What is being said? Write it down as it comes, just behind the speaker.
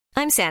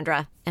I'm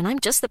Sandra, and I'm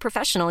just the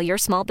professional your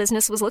small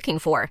business was looking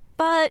for.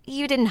 But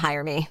you didn't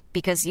hire me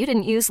because you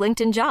didn't use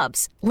LinkedIn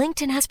Jobs.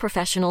 LinkedIn has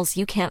professionals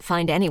you can't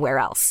find anywhere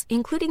else,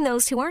 including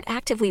those who aren't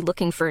actively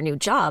looking for a new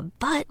job,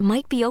 but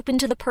might be open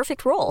to the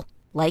perfect role,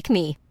 like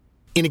me.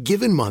 In a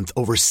given month,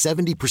 over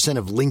 70%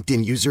 of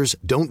LinkedIn users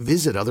don't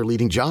visit other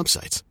leading job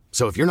sites.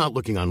 So if you're not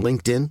looking on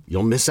LinkedIn,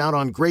 you'll miss out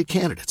on great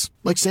candidates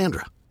like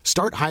Sandra.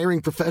 Start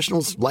hiring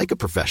professionals like a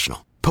professional.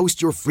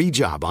 Post your free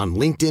job on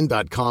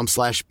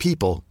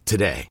linkedin.com/people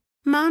today.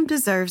 Mom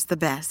deserves the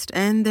best,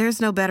 and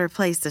there's no better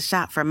place to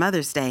shop for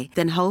Mother's Day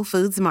than Whole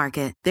Foods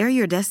Market. They're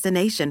your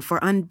destination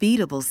for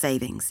unbeatable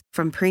savings,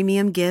 from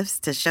premium gifts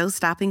to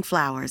show-stopping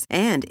flowers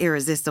and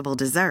irresistible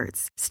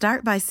desserts.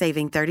 Start by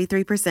saving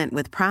 33%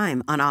 with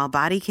Prime on all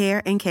body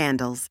care and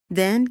candles.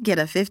 Then get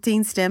a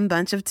 15-stem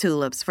bunch of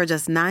tulips for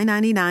just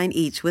 $9.99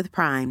 each with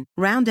Prime.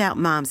 Round out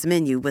Mom's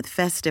menu with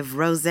festive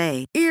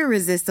rosé,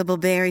 irresistible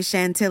berry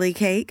chantilly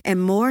cake,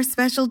 and more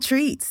special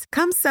treats.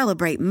 Come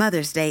celebrate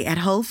Mother's Day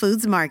at Whole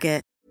Foods Market.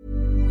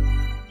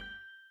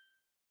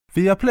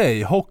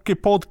 Viaplay Hockey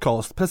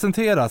Podcast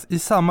presenteras i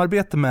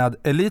samarbete med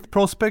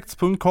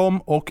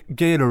eliteprospects.com och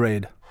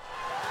Gatorade.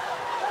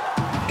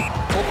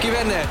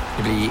 Hockeyvänner,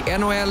 det blir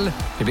NHL,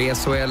 det blir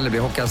SHL, det blir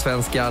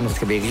Hockeyallsvenskan. Det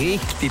ska bli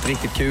riktigt,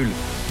 riktigt kul.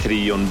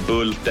 Trion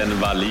Bulten,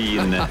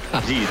 Wallin,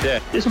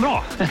 Gide. Det är så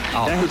bra.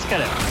 Ja. Jag älskar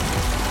det.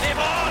 Det är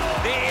mål!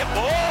 Det är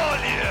mål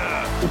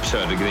ju! Och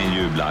Södergren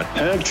jublar.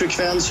 Hög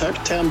frekvens,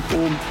 högt tempo.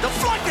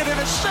 Deflected in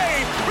a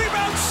save!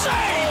 Rebound save!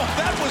 Oh,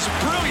 that was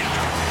brilliant!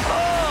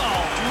 Oh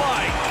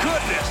my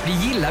goodness! Det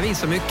gillar vi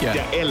så mycket.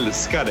 Jag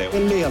älskar det.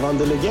 En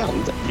levande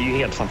legend. Det är ju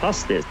helt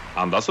fantastiskt.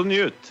 Andas och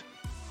njut.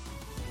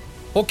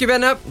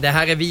 Hockeyvänner, det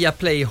här är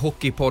Viaplay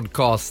Hockey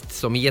Podcast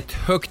som i ett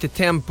högt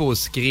tempo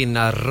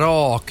skrinnar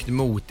rakt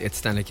mot ett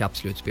Stanley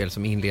Cup-slutspel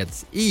som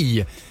inleds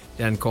i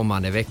den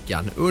kommande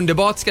veckan.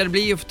 Underbart ska det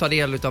bli att få ta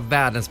del av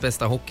världens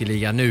bästa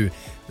hockeyliga nu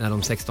när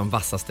de 16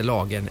 vassaste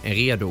lagen är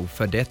redo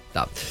för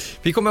detta.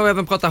 Vi kommer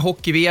även prata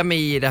hockey-VM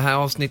i det här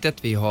avsnittet.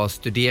 Vi har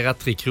studerat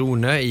Tre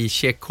Kronor i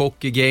Czech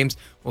Hockey Games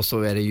och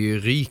så är det ju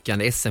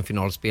rykande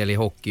SM-finalspel i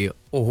hockey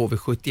och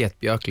HV71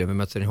 Björklöven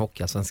möts i den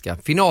hockeyallsvenska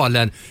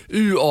finalen.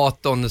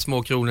 U18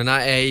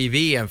 Småkronorna är i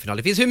VM-final.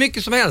 Det finns hur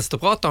mycket som helst att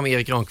prata om,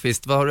 Erik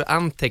Granqvist. Vad har du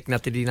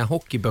antecknat i dina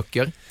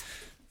hockeyböcker?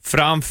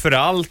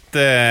 Framförallt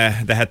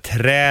det här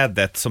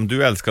trädet som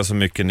du älskar så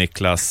mycket,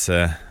 Niklas.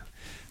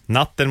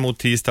 Natten mot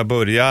tisdag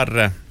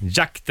börjar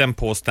jakten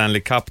på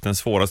Stanley Cup, den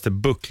svåraste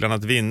bucklan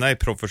att vinna i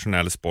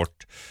professionell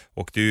sport.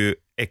 Och det är ju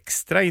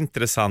extra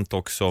intressant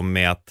också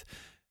med att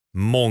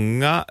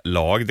många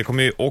lag, det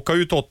kommer ju åka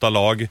ut 8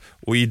 lag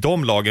och i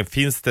de lagen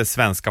finns det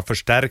svenska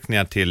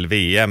förstärkningar till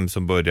VM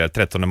som börjar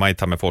 13 maj i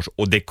Tammerfors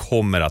och det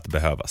kommer att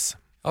behövas.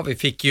 Ja, vi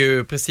fick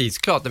ju precis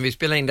klart, när vi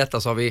spelar in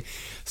detta så har vi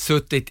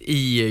suttit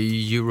i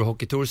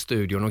Eurohockey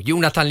Tour-studion och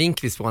Jonathan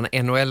Lindqvist,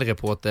 vår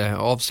NHL-reporter,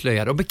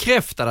 avslöjade och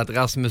bekräftade att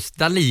Rasmus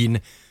Dahlin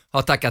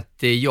har tackat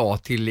ja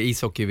till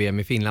ishockey-VM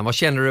i Finland. Vad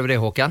känner du över det,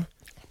 Håkan?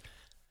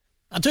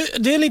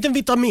 Det är en liten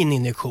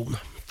vitamininjektion.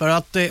 För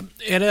att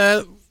är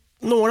det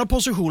några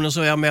positioner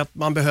så är med att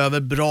man behöver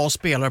bra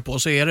spelare på,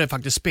 så är det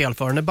faktiskt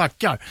spelförande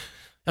backar.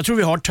 Jag tror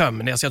vi har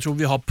Tömmernes, jag tror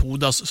vi har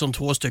Pudas som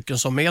 2 stycken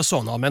som är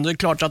sådana. Men det är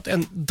klart att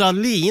en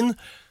Dahlin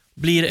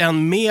blir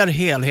en mer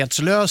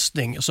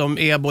helhetslösning som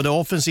är både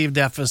offensiv,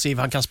 defensiv.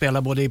 Han kan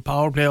spela både i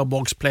powerplay och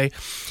boxplay.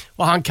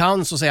 Och han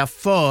kan så att säga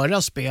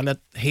föra spelet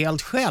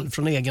helt själv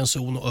från egen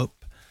zon och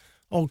upp.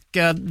 Och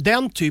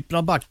den typen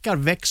av backar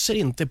växer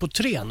inte på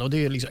trän. Och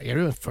det är liksom, är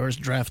du en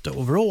first draft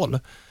overall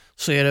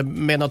så är det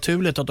mer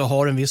naturligt att du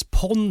har en viss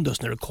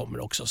pondus när du kommer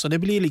också. Så det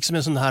blir liksom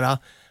en sån här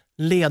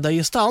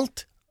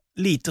ledargestalt,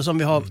 lite som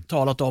vi har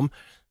talat om,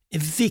 är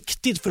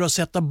viktigt för att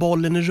sätta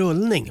bollen i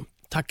rullning.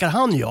 Tackar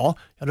han ja,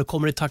 då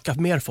kommer det tacka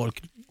mer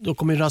folk. Då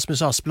kommer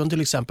Rasmus Asplund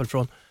till exempel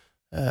från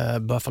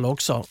Buffalo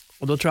också.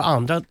 Och då tror jag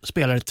andra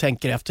spelare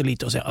tänker efter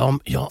lite och säger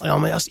ja,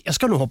 men jag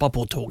ska nog hoppa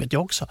på tåget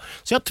jag också.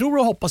 Så jag tror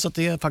och hoppas att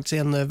det är faktiskt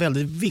en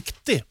väldigt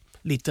viktig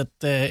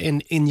litet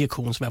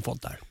injektion som jag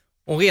fått där.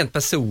 Och rent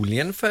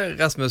personligen för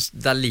Rasmus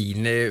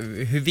Dahlin,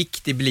 hur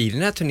viktig blir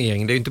den här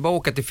turneringen? Det är ju inte bara att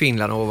åka till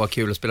Finland och vara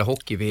kul att spela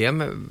hockey-VM.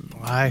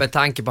 Med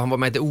tanke på att han var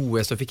med i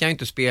OS så fick han ju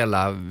inte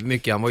spela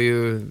mycket. Han var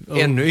ju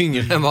ännu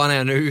yngre än vad han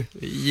är nu,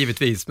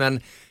 givetvis.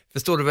 Men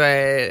förstår du vad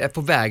jag är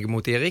på väg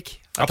mot,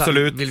 Erik? Att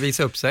absolut. Han vill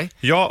visa upp sig?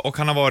 Ja, och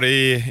han har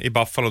varit i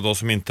Buffalo då,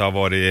 som inte har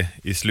varit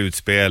i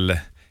slutspel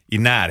i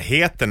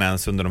närheten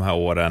ens under de här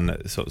åren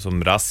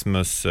som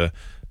Rasmus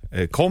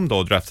kom då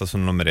och draftades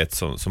som nummer 1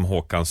 som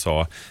Håkan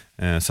sa.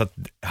 Så att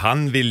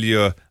han vill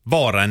ju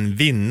vara en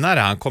vinnare.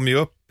 Han kom ju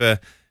upp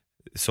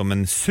som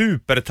en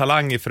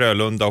supertalang i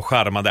Frölunda och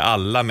skärmade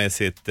alla med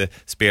sitt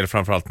spel,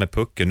 framförallt med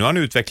pucken. Nu har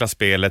han utvecklat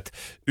spelet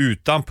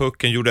utan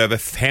pucken, gjorde över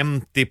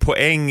 50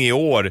 poäng i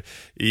år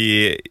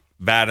i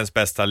världens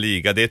bästa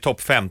liga. Det är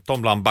topp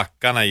 15 bland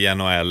backarna i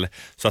NHL.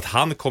 Så att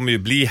han kommer ju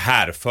bli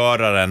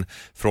härföraren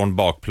från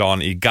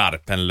bakplan i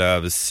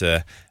Garpenlövs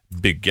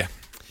bygge.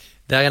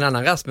 Det är en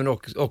annan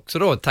Rasmus också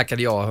då,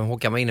 tackade jag.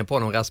 Håkan var inne på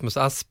honom, Rasmus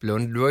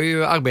Asplund. Du har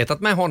ju arbetat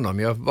med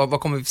honom. Vad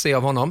kommer vi få se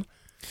av honom?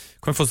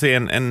 kommer få se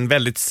en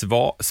väldigt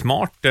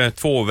smart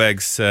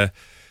tvåvägs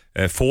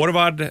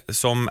forward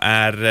som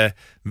är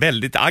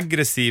väldigt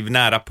aggressiv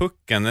nära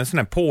pucken. En sån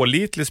här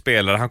pålitlig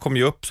spelare. Han kom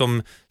ju upp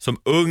som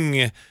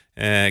ung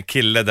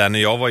kille där när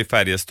jag var i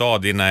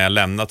Färjestad innan jag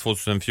lämnade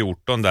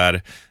 2014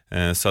 där.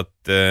 Så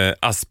att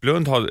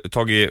Asplund har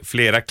tagit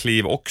flera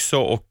kliv också,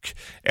 och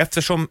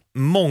eftersom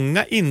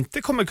många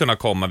inte kommer kunna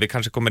komma, vi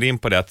kanske kommer in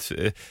på det, att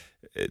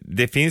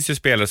det finns ju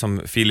spelare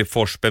som Filip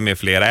Forsberg med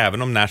flera,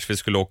 även om Nashville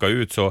skulle åka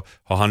ut så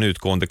har han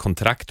utgående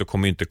kontrakt och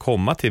kommer inte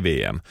komma till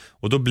VM.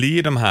 Och då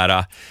blir de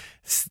här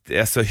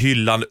alltså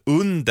hyllan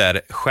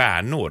under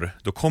stjärnor,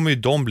 då kommer ju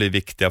de bli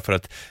viktiga för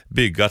att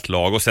bygga ett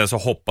lag. Och sen så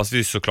hoppas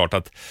vi såklart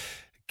att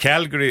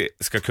Calgary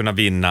ska kunna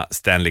vinna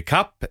Stanley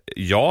Cup,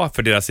 ja,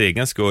 för deras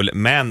egen skull,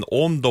 men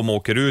om de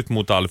åker ut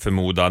mot all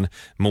förmodan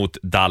mot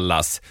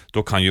Dallas,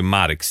 då kan ju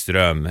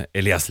Markström,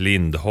 Elias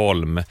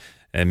Lindholm,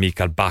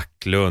 Mikael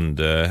Backlund,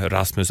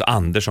 Rasmus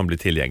Andersson bli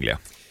tillgängliga.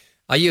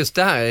 Ja, just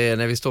det här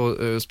när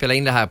vi spelar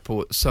in det här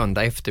på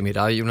söndag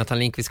eftermiddag. Jonathan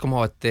Lindqvist kommer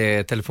ha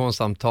ett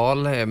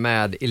telefonsamtal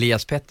med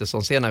Elias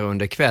Pettersson senare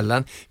under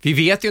kvällen. Vi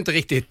vet ju inte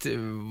riktigt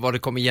vad det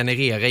kommer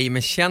generera i,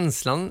 men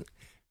känslan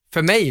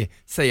för mig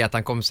säger att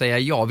han kommer säga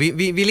ja.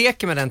 Vi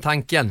leker med den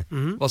tanken.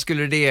 Vad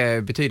skulle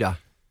det betyda?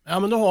 Ja,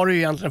 men då har du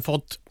egentligen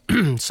fått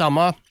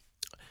samma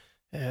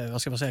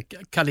vad ska man säga,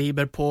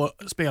 kaliber på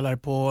spelare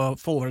på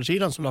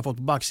forwardsidan som du har fått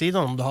på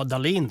backsidan om du har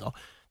Dahlin då.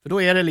 För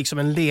då är det liksom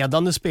en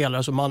ledande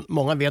spelare som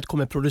många vet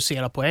kommer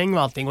producera poäng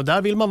och allting. Och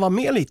där vill man vara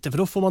med lite, för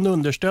då får man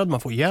understöd,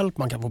 man får hjälp,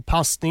 man kan få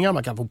passningar,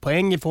 man kan få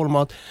poäng i form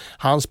av att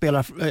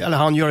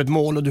han gör ett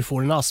mål och du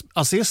får en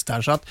assist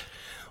där. Så att,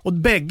 och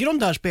bägge de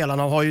där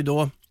spelarna har ju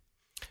då,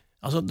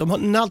 alltså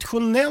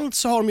nationellt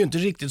så har de ju inte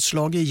riktigt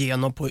slagit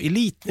igenom på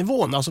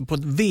elitnivån, alltså på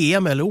ett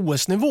VM- eller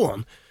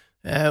OS-nivån.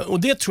 Och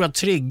det tror jag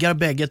triggar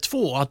bägge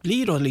två att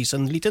bli då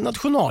liksom lite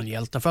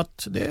nationalhjältar, för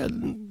att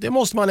det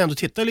måste man ändå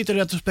titta lite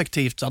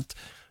retrospektivt, så att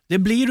det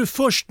blir du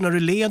först när du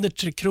leder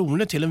 3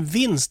 kronor till en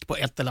vinst på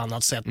ett eller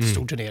annat sätt i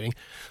stor turnering.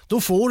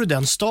 Då får du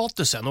den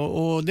statusen,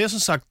 och det är som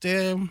sagt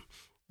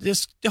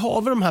det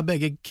har vi de här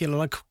bägge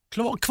killarna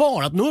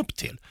kvar att nå upp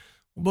till.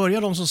 Och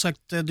börjar de som sagt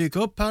dyka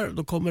upp här,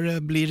 då kommer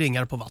det bli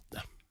ringar på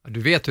vattnet.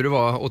 Du vet hur det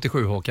var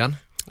 87, Håkan?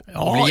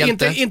 Ja,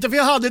 inte för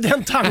jag hade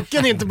den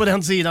tanken inte på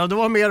den sidan. Det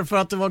var mer för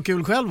att det var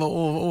kul själv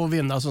att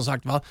vinna, som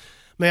sagt, va.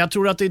 Men jag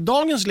tror att i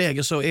dagens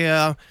läge så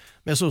är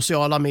med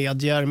sociala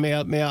medier,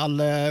 med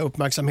all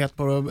uppmärksamhet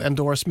på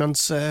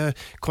endorsements,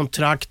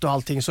 kontrakt och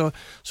allting, så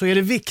är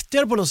det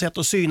viktigare på något sätt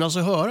att synas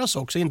och höras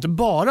också, inte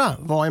bara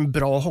vara en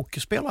bra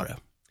hockeyspelare.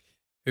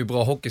 Hur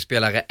bra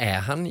hockeyspelare är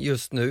han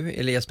just nu,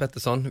 Elias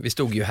Pettersson? Vi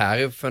stod ju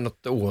här för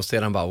något år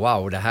sedan och bara,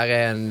 wow, det här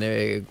är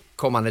en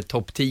kommande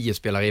topp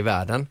 10-spelare i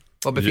världen.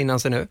 Var befinner han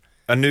sig nu?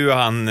 Ja, nu är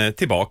han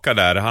tillbaka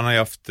där. Han har ju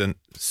haft en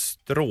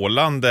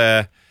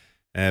strålande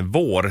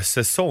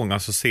vårsäsong,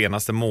 alltså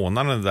senaste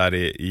månaden där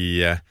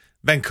i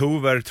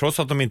Vancouver, trots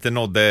att de inte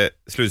nådde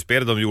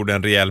slutspelet. De gjorde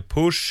en rejäl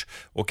push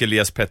och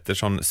Elias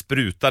Pettersson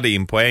sprutade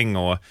in poäng,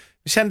 och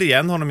vi kände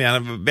igen honom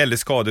igen. Väldigt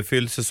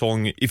skadefylld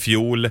säsong i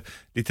fjol,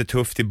 lite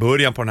tufft i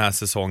början på den här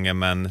säsongen,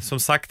 men som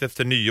sagt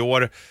efter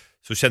nyår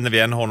så känner vi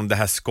igen honom, det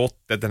här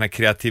skottet, den här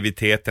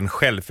kreativiteten,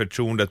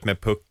 självförtroendet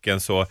med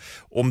pucken. Så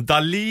om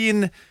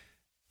Dahlin,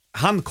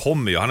 han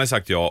kommer ju, han har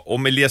sagt ja.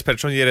 Om Elias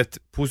Pettersson ger ett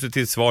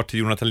positivt svar till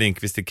Jonathan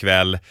Lindqvist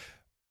ikväll,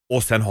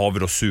 och sen har vi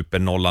då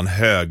supernollan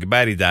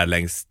Högberg där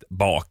längst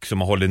bak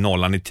som har hållit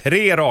nollan i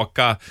 3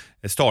 raka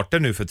starter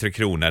nu för 3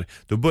 kronor.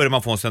 Då börjar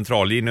man få en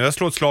centrallinje. Jag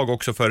slår ett slag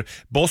också för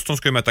Boston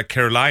ska ju möta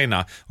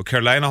Carolina, och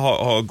Carolina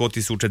har gått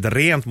i stort sett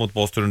rent mot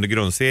Boston under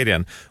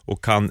grundserien,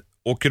 och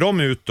åker de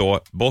ut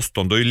då,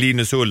 Boston, då är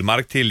Linus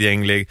Ullmark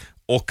tillgänglig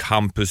och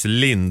Hampus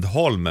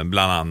Lindholm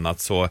bland annat.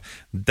 Så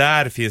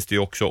där finns det ju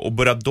också, och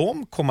börjar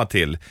de komma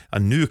till, ja,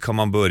 nu kan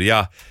man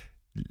börja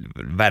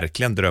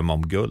verkligen drömma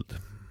om guld.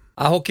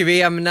 Ja,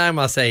 Hockey-VM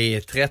närmar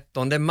sig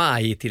 13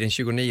 maj till den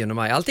 29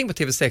 maj. Allting på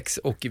TV6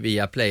 och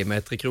via Play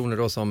med 3 kronor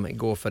då som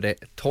går för det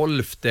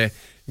 12:e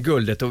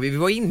guldet. Och vi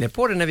var inne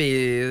på det när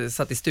vi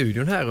satt i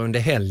studion här under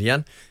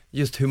helgen.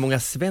 Just hur många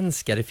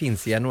svenskar det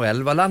finns i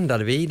NHL. Vad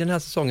landade vi i den här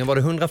säsongen? Var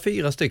det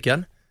 104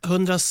 stycken?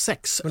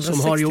 106 som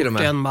har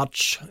gjort en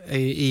match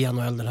i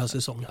NHL den här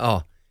säsongen.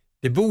 Ja,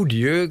 det borde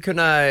ju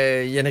kunna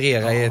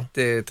generera ett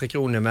 3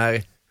 kronor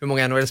med hur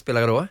många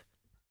NHL-spelare då?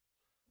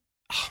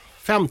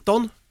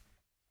 15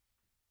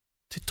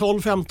 till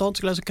 12-15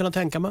 skulle jag kunna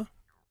tänka mig.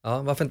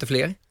 Ja, varför inte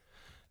fler?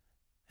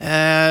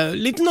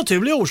 Lite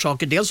naturliga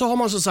orsaker. Dels så har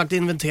man som sagt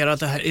inventerat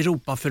det här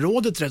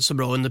Europaförrådet rätt så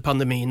bra under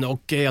pandemin,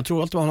 och jag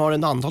tror att man har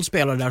en antal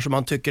spelare där som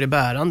man tycker är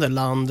bärande.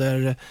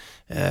 Lander,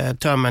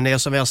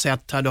 Tömmernes som vi har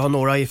sett här. Du har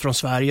några ifrån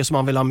Sverige som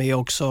man vill ha med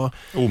också.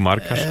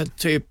 Omark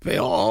kanske?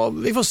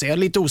 Vi får se.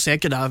 Lite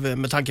osäker där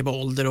med tanke på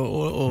ålder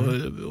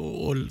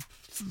och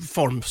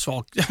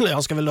formsvag.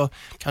 Jag ska väl då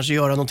kanske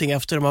göra någonting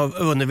efter de har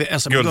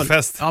vunnit SM-guld.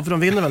 Guldfest. Ja, för de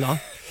vinner väl då.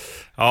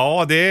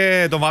 Ja,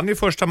 de vann ju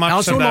första matchen.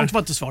 Ja, så där. långt var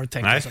inte svaret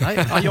tänkt. Nej. Alltså.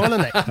 Nej, ja eller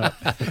nej.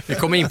 Vi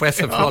kommer in på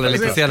SM-finalen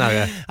lite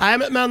senare. Nej,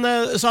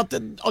 men så att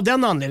av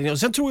den anledningen.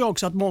 Sen tror jag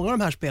också att många av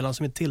de här spelarna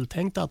som är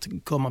tilltänkta att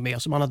komma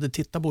med, som man hade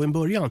tittat på i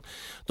början,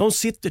 de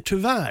sitter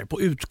tyvärr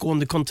på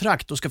utgående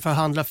kontrakt och ska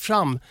förhandla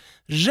fram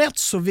rätt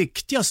så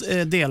viktiga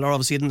delar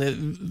av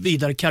sin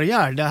vidare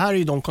karriär. Det här är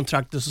ju de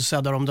kontrakten som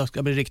säger de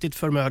ska bli riktigt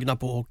förmögna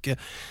på och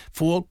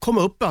få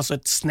komma upp alltså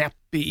ett snäpp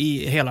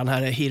i hela den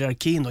här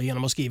hierarkin då,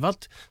 genom att skriva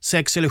ett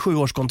 6 eller 7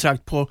 års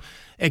kontrakt på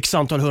x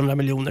antal 100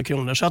 miljoner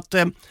kronor. Så att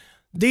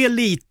det är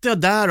lite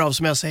därav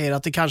som jag säger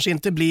att det kanske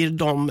inte blir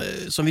de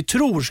som vi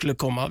tror skulle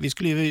komma. Vi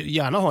skulle ju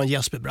gärna ha en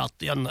Jesper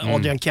Bratt, en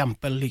Adrian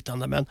Kempe eller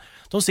liknande, men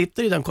de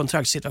sitter i den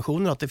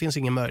kontraktssituationen att det finns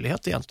ingen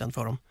möjlighet egentligen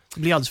för dem.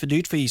 Det blir alldeles för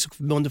dyrt för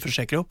ishockeyförbundet att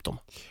försäkra upp dem.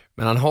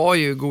 Men han har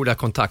ju goda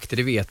kontakter,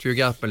 det vet vi ju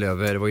Garpenlöv.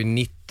 Det var ju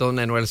 19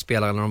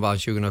 NHL-spelare när de vann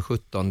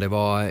 2017. Det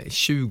var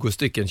 20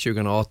 stycken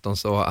 2018.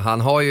 Så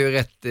han har ju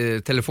rätt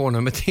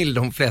telefonnummer till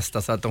de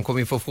flesta så att de kommer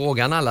ju få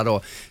frågan alla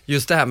då.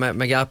 Just det här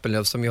med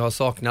Garpenlöv som ju har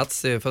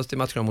saknats först i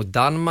matcherna mot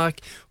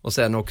Danmark och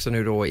sen också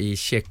nu då i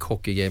Czech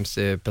Hockey Games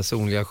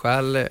personliga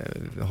skäl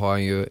har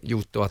han ju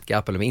gjort då att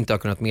Garpenlöv inte har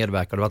kunnat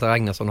medverka. Det har varit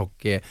Ragnarsson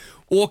och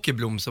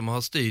Åkerblom som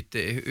har styrt.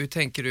 Hur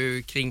tänker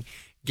du kring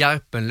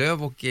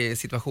Garpenlöv och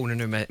situationen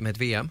nu med ett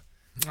VM?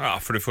 Ja,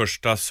 för det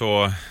första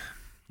så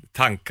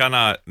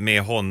tankarna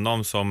med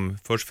honom som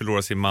först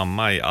förlorade sin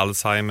mamma i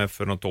Alzheimer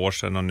för något år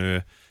sedan och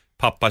nu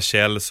pappa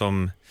Kjell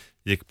som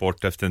gick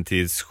bort efter en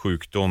tids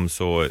sjukdom,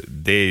 så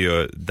det är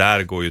ju,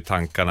 där går ju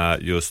tankarna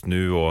just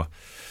nu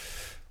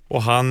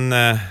och han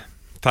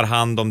tar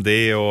hand om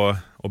det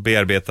och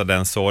bearbetar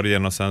den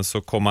sorgen och sen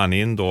så kommer han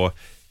in då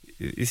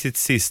i sitt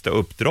sista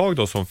uppdrag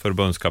då som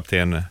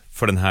förbundskapten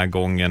för den här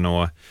gången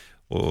och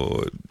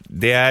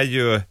det är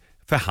ju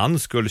för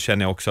hans skull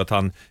känner jag också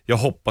att jag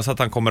hoppas att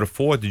han kommer att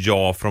få ett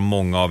ja från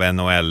många av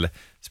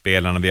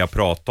NHL-spelarna vi har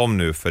pratat om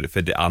nu,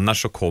 för det,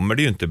 annars så kommer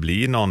det ju inte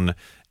bli någon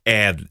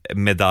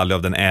medalj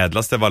av den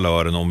ädlaste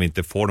valören om vi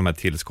inte får de här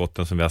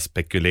tillskotten som vi har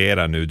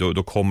spekulerat nu.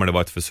 Då kommer det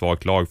vara ett för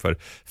svagt lag, för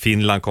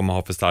Finland kommer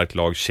ha för starkt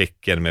lag,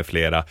 Tjeckien med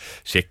flera.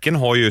 Tjeckien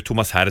har ju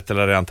Thomas Hertl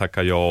redan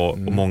tackat ja och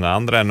många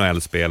andra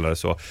NHL-spelare,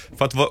 så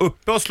för att vara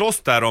uppe och slåss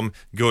där om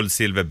guld,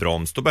 silver,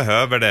 brons, då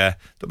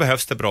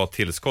behövs det bra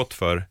tillskott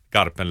för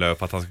Garpenlöv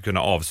för att han ska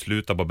kunna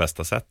avsluta på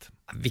bästa sätt.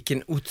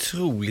 Vilken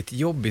otroligt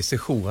jobbig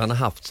session han har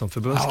haft som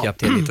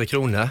förbundskapten i Tre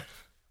Kronor.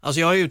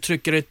 Alltså jag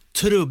uttrycker det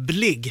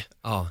trubblig.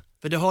 Ja.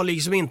 För det har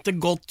liksom inte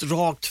gått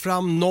rakt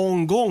fram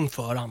någon gång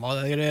för han.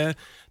 Är det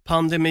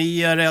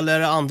pandemier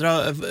eller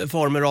andra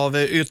former av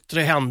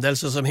yttre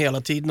händelser som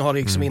hela tiden har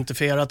liksom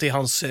interfererat i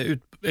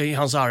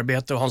hans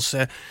arbete och hans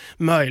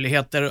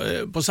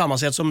möjligheter på samma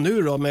sätt som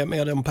nu då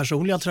med de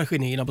personliga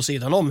tragedierna på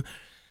sidan om.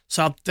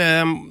 Så att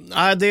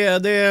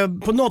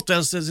det på något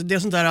vis, det är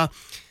sånt där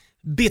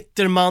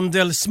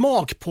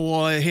bittermandelsmak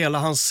på hela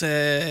hans,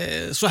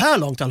 så här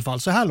långt i alla fall,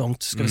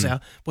 ska vi säga,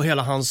 på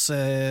hela hans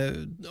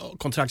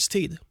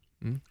kontraktstid.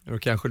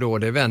 Och kanske då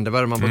det vänder,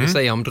 vad man brukar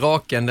säga om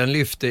draken, den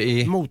lyfter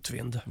i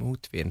motvind.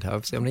 Här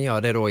får se om den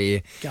gör det då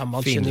i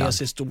gammal Finland.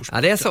 Kinesisk storsport.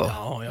 Ja, det är så.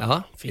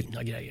 Ja.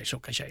 Fina grejer,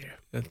 tjocka tjejer.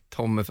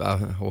 Tom,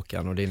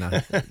 Håkan och dina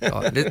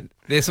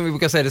det är som vi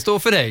brukar säga, det står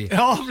för dig.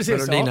 Ja,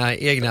 precis. För dina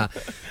egna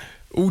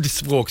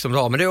ordspråk som du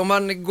har. Men det, om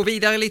man går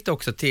vidare lite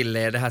också till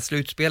det här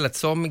slutspelet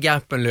som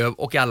Garpenlöv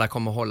och alla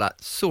kommer hålla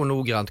så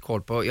noggrant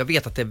koll på. Jag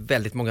vet att det är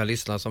väldigt många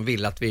lyssnare som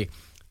vill att vi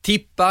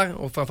tippar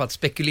och framförallt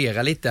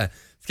spekulerar lite.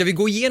 Ska vi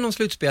gå igenom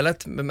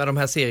slutspelet med de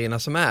här serierna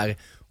som är?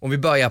 Om vi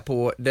börjar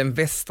på den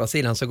västra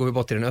sidan så går vi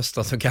bort till den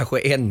östra som kanske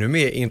är ännu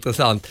mer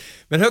intressant.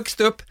 Men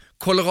högst upp,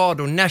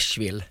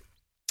 Colorado-Nashville.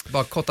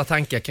 Bara korta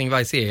tankar kring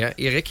varje serie.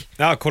 Erik?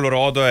 Ja,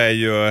 Colorado är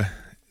ju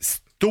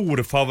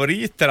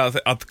storfavoriter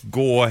att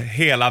gå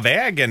hela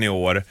vägen i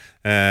år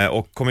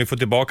och kommer få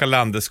tillbaka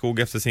Landeskog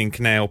efter sin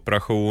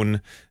knäoperation,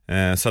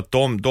 så att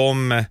de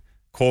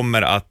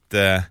kommer att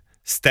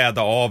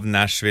städa av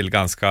Nashville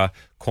ganska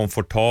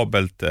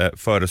komfortabelt,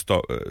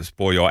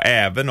 förespår jag,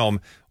 även om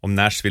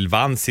Nashville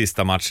vann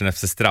sista matchen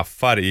efter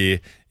straffar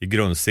i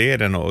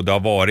grundserien och det har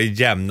varit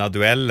jämna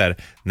dueller.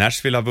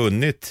 Nashville har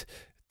vunnit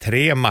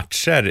 3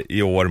 matcher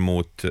i år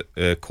mot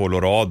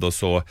Colorado,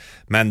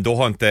 men då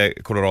har inte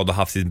Colorado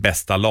haft sitt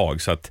bästa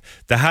lag, så att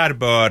det här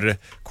bör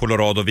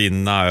Colorado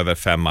vinna över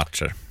 5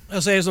 matcher.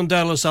 Jag säger som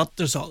Dallas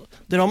Sutter sa,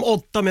 det är de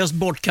 8 mest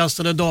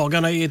bortkastade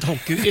dagarna i ett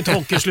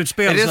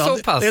hockeyslutspel. Är det så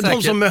pass? Det är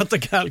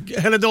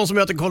de som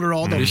möter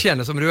Colorado. Du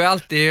känner som du har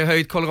alltid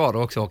höjt Colorado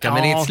också, Håkan,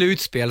 men i ett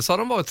slutspel så har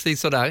de varit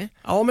sådär.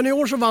 Ja, men i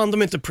år så vann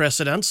de inte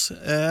Presidents.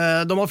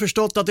 De har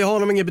förstått att det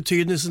har ingen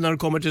betydelse när det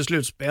kommer till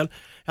slutspel.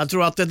 Jag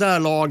tror att det där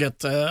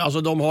laget,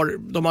 alltså de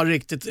har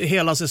riktigt,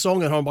 hela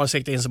säsongen har de bara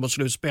siktat in sig mot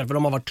slutspel, för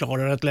de har varit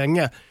klara rätt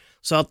länge.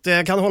 Så att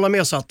jag kan hålla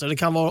med Satter. Det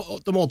kan vara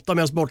de 8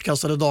 mest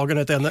bortkastade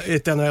dagarna i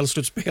ett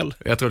NHL-slutspel.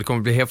 Jag tror det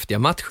kommer bli häftiga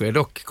matcher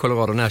dock,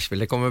 Colorado-Nashville.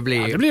 Det kommer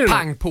bli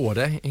pang på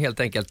det helt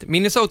enkelt.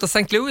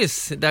 Minnesota-St.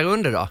 Louis där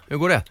under då, hur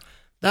går det?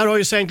 Där har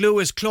ju St.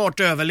 Louis klart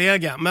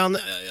överläge, men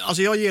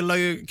alltså jag gillar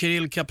ju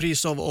Kirill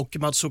Kaprizov och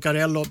Mats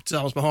Zuccarello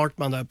tillsammans med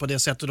Hartman där på det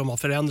sättet de har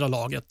förändrat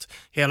laget,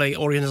 hela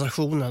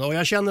organisationen. Och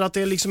jag känner att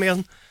det liksom är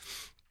en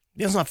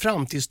sån här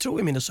framtidstro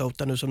i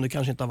Minnesota nu som det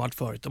kanske inte har varit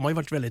förut. De har ju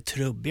varit väldigt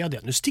trubbiga det.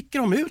 Nu sticker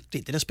de ut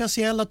lite, det är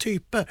speciella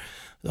typer.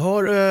 Du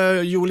har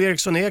Joel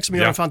Eriksson-Ek som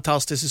gör en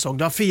fantastisk säsong.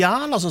 Du har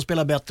Fiala som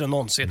spelar bättre än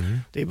någonsin.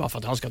 Det är bara för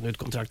att han ska ha ett nytt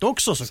kontrakt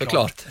också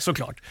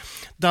såklart.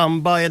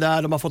 Damba är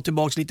där, de har fått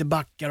tillbaka lite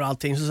backar och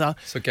allting.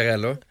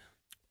 Zuccarello.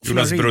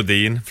 Jonas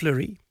Brodin.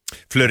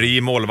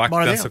 Fleury,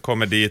 målvakten som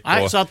kommer dit.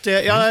 Nej, så att,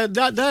 det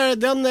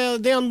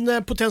är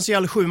en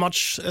potentiell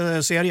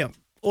 7-match-serie.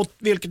 Och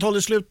vilket håll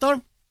det slutar?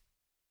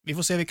 Vi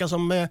får se vilka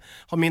som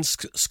har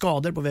minst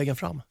skador på vägen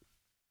fram.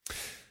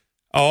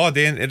 Ja,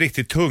 det är en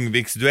riktigt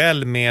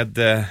tungviktsduell med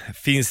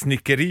fin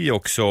snickeri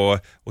också.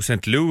 Och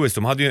St. Louis,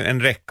 de hade ju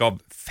en räcka av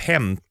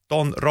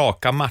 15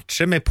 raka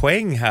matcher med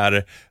poäng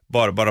här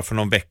bara för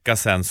någon vecka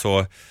sedan.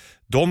 Så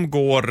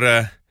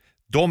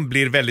de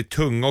blir väldigt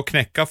tunga att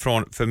knäcka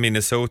för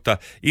Minnesota.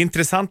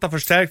 Intressanta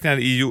förstärkningar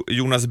i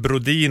Jonas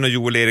Brodin och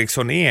Joel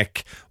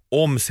Eriksson-Ek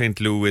om St.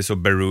 Louis och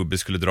Berube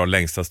skulle dra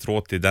längsta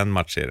strået i den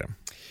matchserien.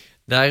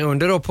 Där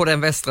under då på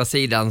den västra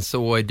sidan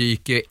så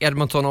dyker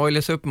Edmonton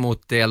Oilers upp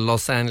mot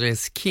Los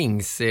Angeles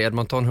Kings.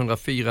 Edmonton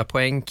 104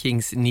 poäng,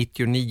 Kings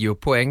 99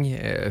 poäng.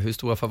 Hur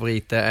stora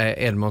favoriter är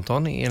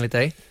Edmonton enligt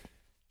dig?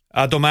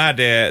 Ja, de är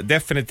det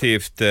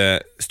definitivt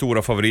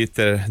stora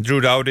favoriter.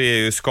 Drew Doughty är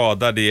ju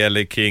skadad i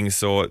LA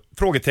Kings och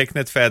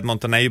frågetecknet för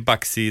Edmonton är ju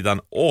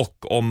backsidan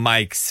och om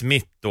Mike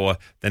Smith då,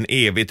 den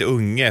evigt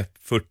unge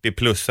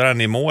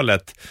 40-plussaren i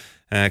målet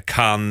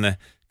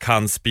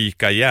kan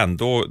spika igen,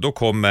 då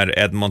kommer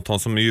Edmonton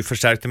som är ju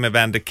förstärkte med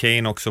Vander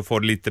Kane också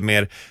får lite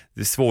mer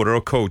svårare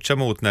att coacha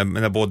mot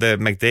när både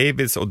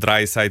McDavids och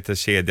Draisaitl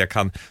kedja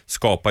kan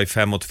skapa i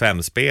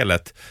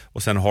 5-mot-5-spelet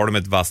och sen har de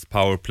ett vasst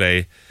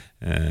powerplay.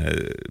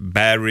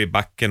 Barry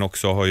backen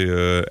också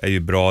är ju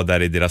bra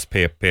där i deras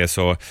PP,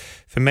 så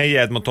för mig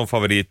är Edmonton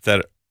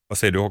favoriter. Vad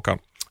säger du, Håkan?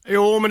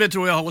 Jo, men det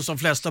tror jag hos de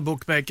flesta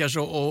bookmakers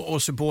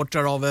och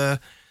supportrar av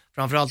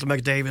framförallt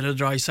McDavid och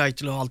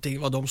Draisaitl och allting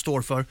vad de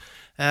står för.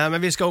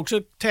 Men vi ska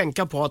också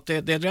tänka på att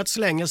det är rätt så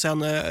länge sedan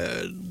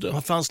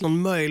det fanns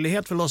någon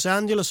möjlighet för Los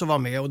Angeles att vara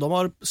med och de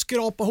har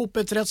skrapat ihop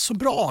ett rätt så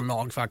bra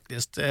lag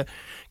faktiskt.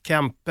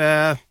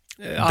 Kempe,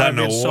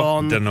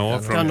 Arvidsson,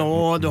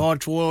 Danault, du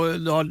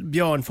har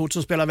Björnfot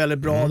som spelar väldigt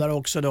bra där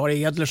också, du har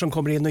Edler som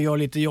kommer in och gör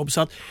lite jobb,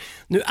 så att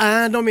nu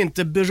är de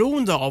inte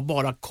beroende av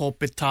bara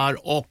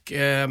Kopitar och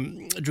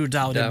Drew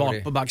Doughty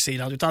bak på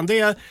backsidan, utan det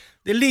är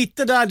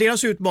lite där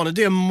deras utmaning,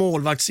 det är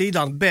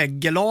målvaktssidan,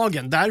 bägge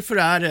lagen. Därför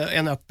är det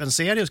en öppen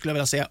serie skulle jag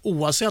vilja säga,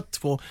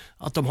 oavsett på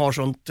att de har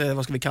sånt,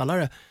 vad ska vi kalla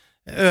det,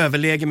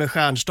 överläge med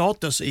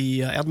stjärnstatus i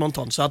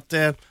Edmonton. Så att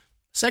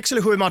 6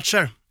 eller 7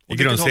 matcher. I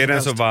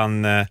grundserien så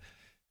vann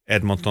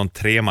Edmonton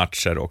 3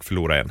 matcher och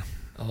förlorade en.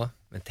 Ja,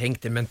 men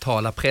tänk den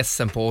mentala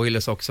pressen på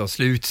Oilers också,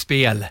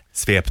 slutspel.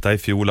 Svepta i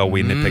fjol av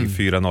Winnipeg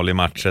 4-0 i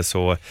matcher,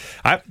 så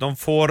de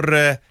får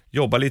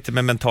jobba lite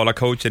med mentala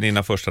coachen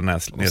innan första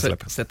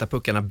nedsläpp. Sätta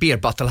puckarna Beer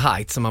Battle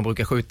Heights som man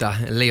brukar skjuta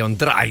Leon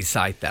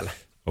Draisaitl.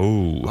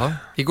 Ja.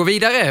 Vi går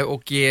vidare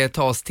och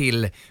tar oss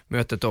till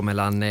mötet då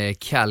mellan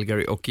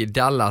Calgary och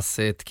Dallas.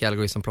 Ett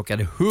Calgary som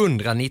plockade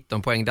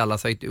 119 poäng.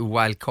 Dallas har ett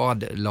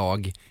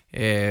wildcard-lag.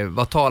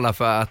 Vad talar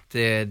för att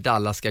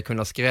Dallas ska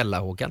kunna skrälla,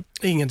 Håkan?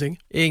 Ingenting.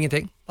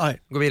 Nej.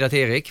 Gå vidare till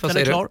Erik. Vad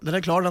säger du? Den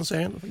är klar den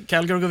serien.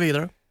 Calgary går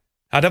vidare.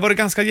 Ja, det var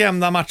ganska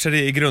jämna matcher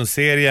i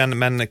grundserien,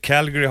 men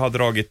Calgary har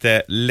dragit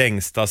det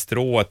längsta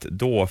strået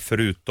då,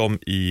 förutom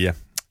i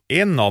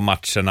en av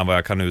matcherna vad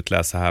jag kan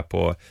utläsa här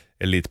på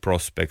Elite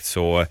Prospect,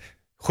 så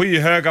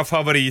skyhöga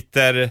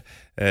favoriter.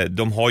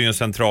 De har ju en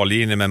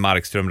centrallinje med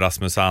Markström,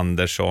 Rasmus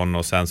Andersson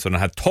och sen så den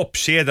här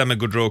toppkedjan med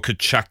Gaudreau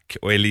Tkachuk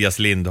och Elias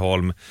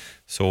Lindholm.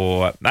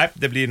 Så nej,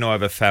 det blir nog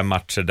över 5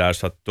 matcher där,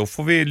 så att då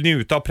får vi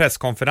njuta av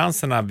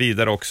presskonferenserna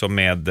vidare också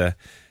med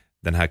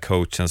den här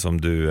coachen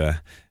som du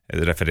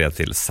refererar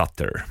till,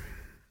 Sutter.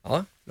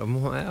 Ja, de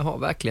har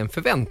verkligen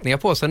förväntningar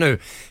på sig nu.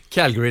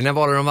 Calgary, när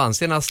var det de vann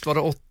senast? Var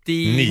det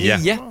 89?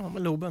 Ja,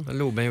 med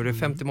Loben gjorde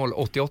 50 mål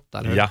 88,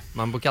 eller? Ja.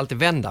 Man brukar alltid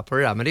vända på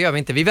det där, men det gör vi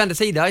inte. Vi vänder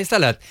sida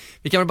istället.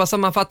 Vi kan väl bara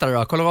sammanfatta det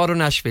då.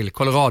 Colorado-Nashville,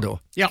 Colorado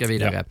ska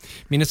vidare. Ja.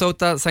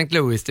 Minnesota-St.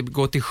 Louis, det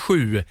går till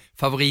 7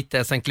 favoriter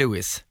St.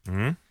 Louis.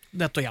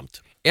 Nätt och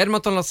jämnt.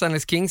 Edmonton-Los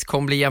Angeles Kings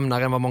kommer bli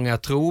jämnare än vad många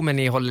tror, men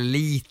ni håller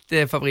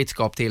lite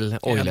favoritskap till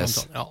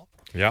Oilers.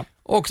 Ja.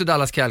 Och också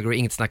Dallas-Calgary,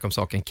 inget snack om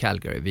saken,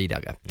 Calgary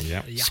vidare.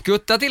 Ja.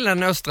 Skutta till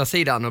den östra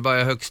sidan och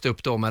börja högst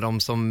upp då med de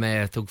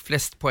som tog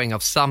flest poäng av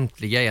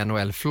samtliga i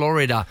NHL.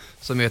 Florida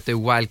som möter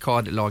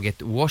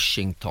wildcard-laget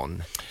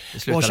Washington.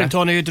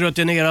 Washington är ju ett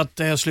rutinerat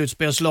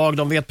slutspelslag.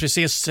 De vet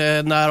precis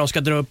när de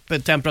ska dra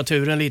upp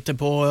temperaturen lite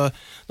på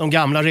de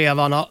gamla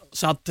revarna.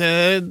 Så att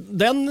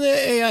den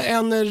är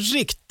en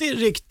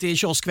riktig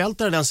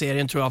kioskvältare den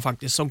serien tror jag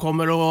faktiskt. Som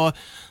kommer att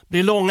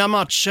bli långa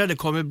matcher. Det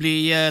kommer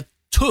bli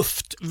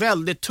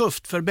väldigt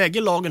tufft, för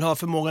bägge lagen har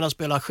förmågan att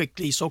spela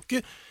skicklig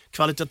ishockey,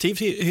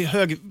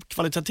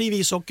 högkvalitativ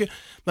ishockey,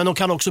 men de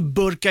kan också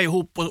burka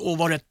ihop och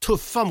vara rätt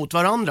tuffa mot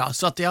varandra.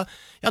 Så att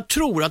jag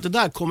tror att det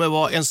där kommer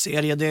vara en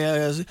serie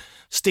där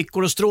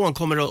stickor och strån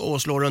kommer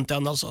att slå runt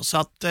den alltså. Så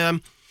att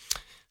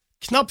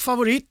knapp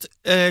favorit,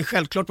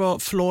 självklart var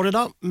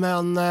Florida,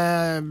 men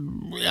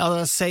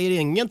jag säger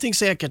ingenting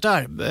säkert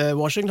där.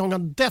 Washington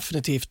kan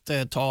definitivt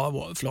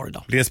ta Florida.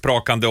 Det blir en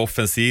sprakande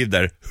offensiv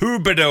där.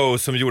 Huberdeau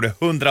som gjorde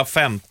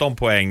 115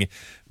 poäng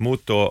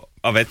mot då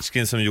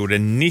Ovechkin som gjorde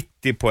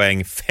 90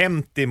 poäng,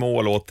 50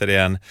 mål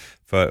återigen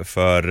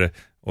för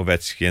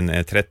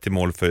Ovechkin, 30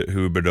 mål för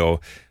Huberdeau.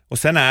 Och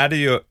sen är det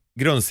ju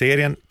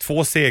grundserien,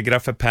 2 segrar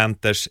för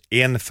Panthers,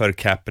 1 för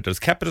Capitals.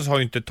 Capitals har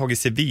ju inte tagit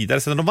sig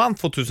vidare. Sedan de vann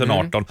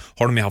 2018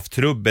 har de ju haft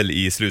trubbel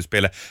i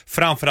slutspelet.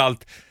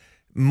 Framförallt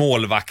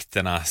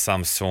målvakterna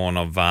Samson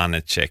och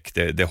Vanecek,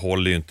 det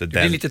håller ju inte. Du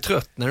blir lite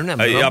trött när du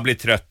nämner dem. Jag blir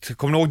trött.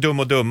 Kommer du ihåg Dum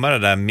och Dummare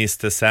där,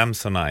 Mr.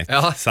 Samsonite,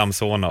 ja.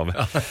 Samsonov.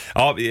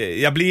 Ja,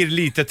 jag blir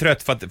lite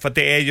trött för att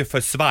det är ju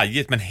för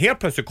svajigt, men helt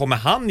plötsligt kommer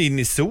han in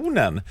i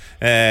zonen.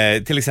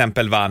 Till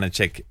exempel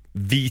Vanecek,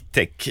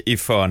 Vitek i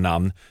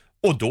förnamn.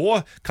 Och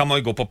då kan man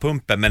ju gå på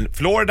pumpen. Men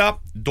Florida,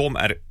 de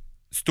är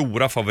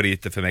stora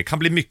favoriter för mig. Kan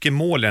bli mycket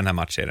mål i den här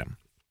matchserien.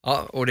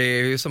 Ja, och det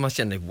är ju som man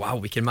känner,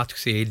 wow, vilken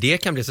matchserie det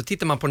kan bli. Så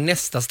tittar man på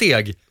nästa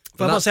steg.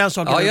 Får jag bara säga en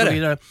sak? Ja, gör det.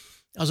 Vidare.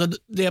 Alltså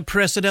det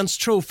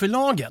President's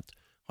Trophy-laget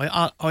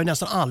har ju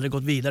nästan aldrig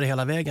gått vidare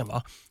hela vägen,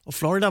 va? Och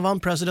Florida vann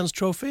President's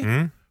Trophy.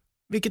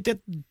 Vilket är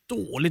ett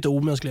dåligt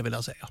omen, skulle jag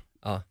vilja säga.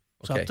 Ja.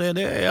 Så Okay. att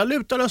jag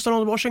lutar nästan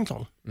åt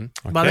Washington.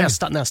 Bara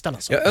nästan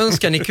alltså. Jag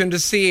önskar ni kunde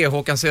se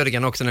Håkan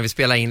Södergren också när vi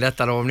spelar in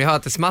detta då. Om ni hör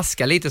att det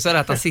smaskar lite så är det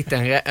att han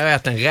sitter och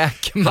äter en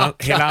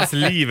räkmacka. Hela hans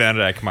liv är en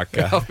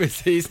räkmacka. Ja,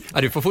 precis.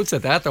 Ja, du får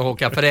fortsätta äta,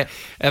 Håkan, för det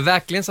är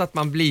verkligen så att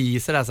man blir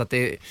sådär så att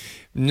det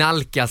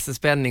nalkas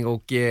spänning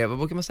och vad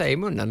brukar man säga i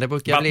munnen? Det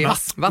brukar bli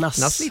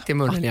vattnas lite i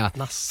munnen, ja.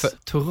 För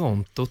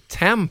Toronto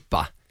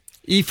Tampa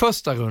i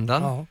första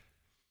rundan. Ja.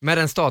 Med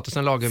den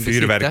statusen lagen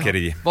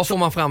besitter. Vad får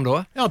man fram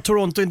då? Ja,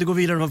 Toronto inte går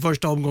vidare från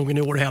första omgången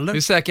i år heller.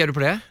 Hur säker är du på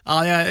det?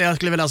 Ja, jag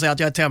skulle vilja säga att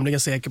jag är tämligen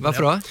säker på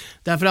Varför det. Varför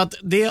då? Därför att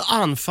det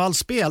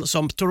anfallsspel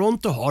som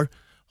Toronto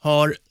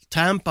har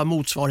Tampa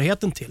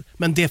motsvarigheten till.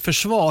 Men det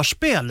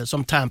försvarsspel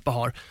som Tampa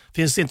har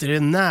finns inte i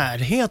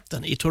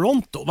närheten i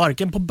Toronto.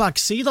 Varken på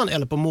backsidan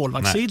eller på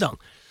målvaktssidan.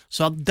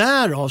 Så att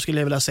därav skulle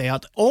jag vilja säga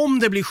att om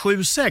det blir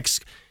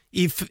 7-6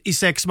 i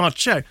 6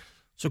 matcher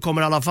så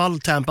kommer i alla fall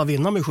Tampa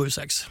vinna med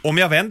 7-6. Om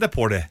jag vänder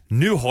på det,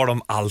 nu har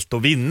de allt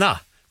att vinna.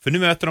 För nu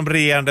möter de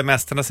regerande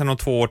mästarna sedan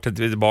 2 år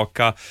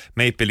tillbaka.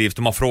 Maple Leafs,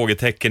 de har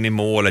frågetecken i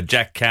målet.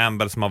 Jack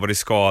Campbell som har varit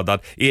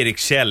skadad. Erik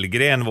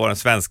Källgren, vår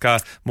svenska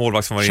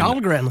målvakt som var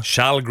inne.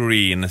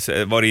 Källgren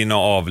var inne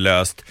och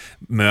avlöst.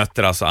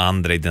 Möter alltså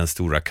andra i den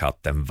stora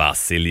katten,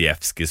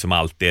 Vasilevski, som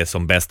alltid är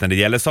som bäst när det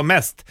gäller som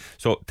mest.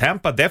 Så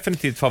Tampa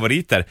definitivt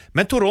favoriter.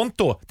 Men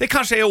Toronto, det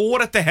kanske är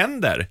året det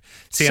händer.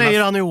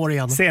 Säger han i år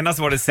igen. Senast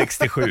var det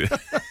 67.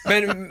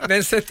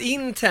 men sätt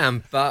in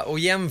Tampa och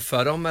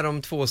jämför dem med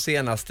de 2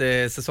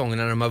 senaste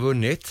säsongerna när de har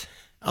vunnit.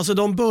 Alltså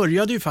de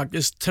började ju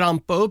faktiskt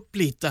trampa upp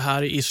lite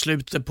här i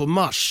slutet på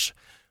mars.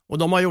 Och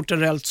de har gjort en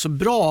rätt så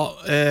bra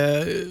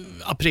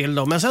april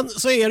då. Men sen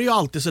så är det ju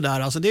alltid sådär.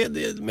 Alltså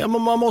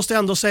man måste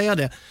ändå säga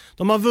det.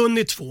 De har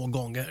vunnit 2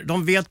 gånger.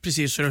 De vet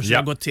precis hur det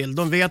ska gå till.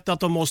 De vet att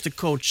de måste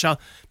coacha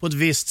på ett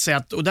visst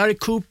sätt. Och där är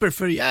Cooper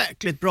för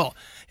jäkligt bra.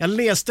 Jag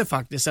läste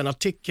faktiskt en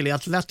artikel i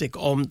Athletic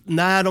om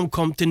när de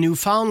kom till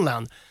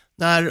Newfoundland.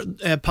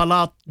 När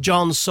Palat,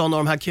 Johnson och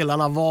de här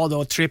killarna var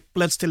då,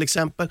 triplets till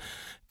exempel.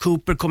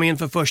 Cooper kom in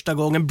för första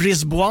gången.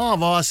 Brisebois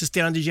var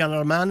assisterande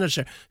general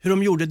manager. Hur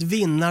de gjorde ett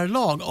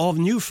vinnarlag av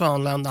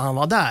Newfoundland när han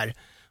var där.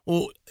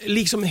 Och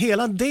liksom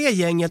hela det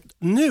gänget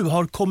nu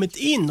har kommit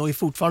in och är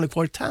fortfarande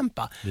kvar i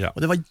Tampa. Ja.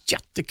 Och det var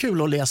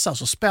jättekul att läsa.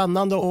 Så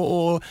spännande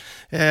och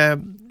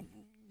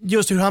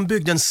just hur han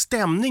byggde en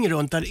stämning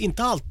runt där,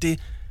 inte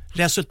alltid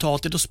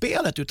resultatet och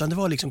spelet, utan det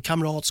var liksom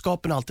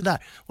kamratskapen och allt det där.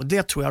 Och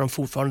det tror jag de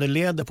fortfarande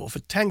leder på.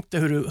 För tänk dig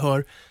hur du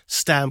hör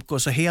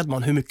Stamkos och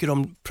Hedman, hur mycket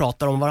de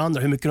pratar om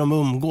varandra, hur mycket de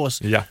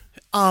umgås. Ja.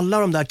 Alla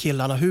de där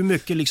killarna, hur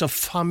mycket liksom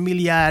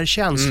familjär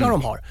känsla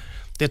de har.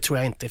 Det tror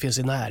jag inte finns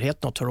i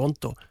närheten av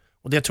Toronto.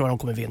 Och det tror jag de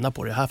kommer vinna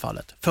på i det här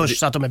fallet. Först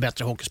så att de är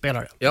bättre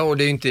hockeyspelare. Ja, och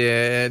det är ju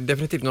inte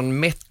definitivt någon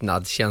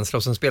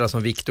mättnadskänsla som spelar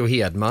som Victor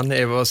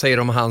Hedman. Vad säger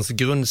du om hans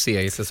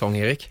grundseriesäsong,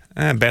 Erik?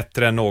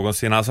 Bättre än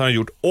någonsin. Alltså han har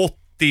gjort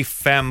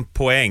 85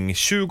 poäng,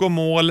 20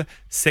 mål,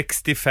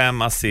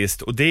 65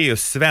 assist, och det är ju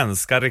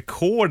svenska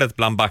rekordet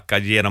bland backar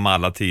genom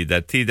alla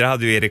tider. Tidigare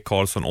hade ju Erik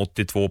Karlsson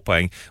 82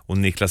 poäng och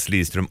Niklas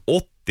Lidström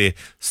 80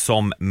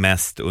 som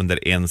mest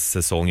under en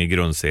säsong i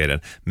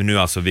grundserien. Men nu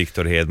alltså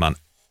Victor Hedman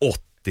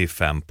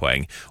 85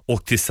 poäng.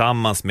 Och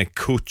tillsammans med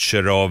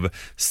Kucherov,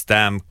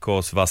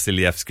 Stamkos,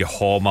 Vasilevski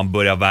har man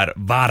börjat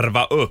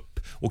varva upp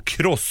och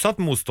krossat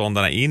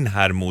motståndarna in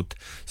här mot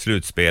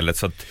slutspelet.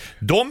 Så att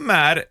de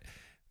är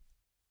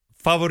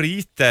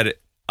favoriter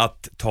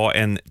att ta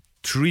en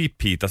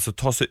three-peat, alltså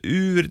ta sig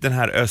ur den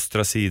här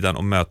östra sidan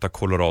och möta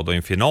Colorado i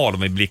en final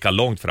om vi blickar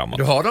långt framåt.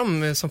 Du har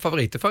dem som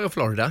favoriter för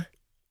Florida?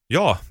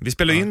 Ja, vi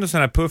spelar in en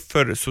sån här puff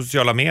för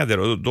sociala medier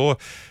och då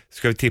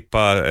ska vi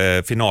tippa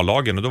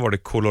finallagen och då var det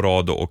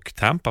Colorado och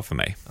Tampa för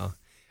mig. Ja.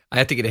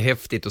 Jag tycker det är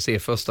häftigt att se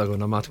första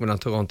rundan match mellan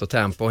Toronto och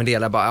Tampa och en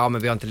del är bara,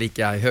 men vi har inte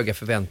lika höga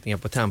förväntningar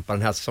på Tampa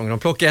den här säsongen. De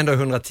plockar ändå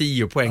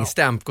 110 poäng,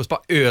 Stamkos bara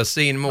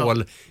öser in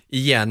mål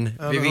igen.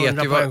 Vi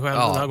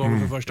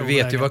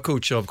vet ju vad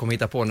Kucherov kommer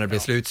hitta på när det blir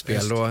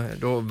slutspel.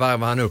 Då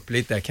varvar han upp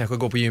lite, kanske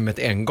går på gymmet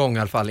en gång i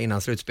alla fall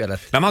innan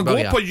slutspelet. När man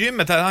går på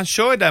gymmet, han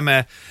kör där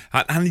med,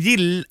 han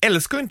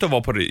älskar ju inte att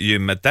vara på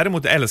gymmet,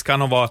 däremot älskar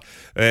han att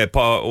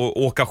vara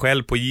och åka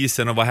själv på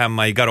isen och vara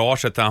hemma i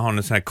garaget där han har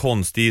en sån här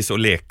konstis och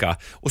leka.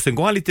 Och sen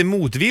går han lite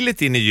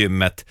motvilligt in i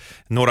gymmet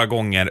några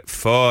gånger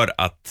för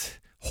att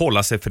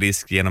hålla sig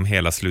frisk genom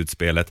hela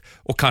slutspelet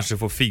och kanske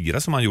få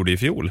fira som han gjorde i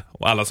fjol.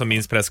 Och alla som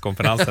minns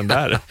presskonferensen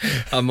där.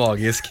 Ja,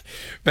 magisk.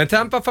 Men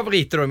Tampa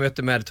favoriter då i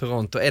möte med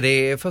Toronto, är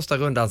det första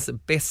rundans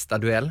bästa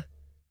duell?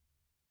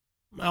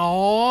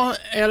 Ja,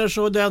 eller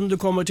så den du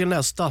kommer till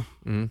nästa.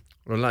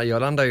 Jag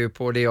landar ju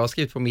på det jag har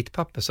skrivit på mitt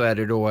papper, så är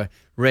det då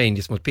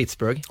Rangers mot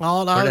Pittsburgh. Ja,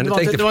 det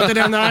var inte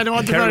den. Nej, det var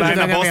inte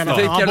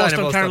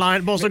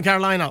Boston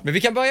Carolina. Men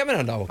vi kan börja med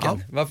den där,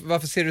 Håkan. Ja.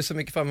 Varför ser du så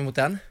mycket fram emot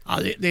den? Ja,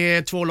 det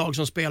är två lag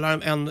som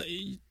spelar en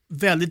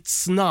väldigt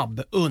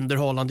snabb,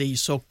 underhållande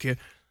ishockey.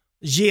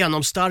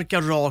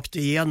 Genomstarka rakt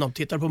igenom.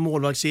 Tittar du på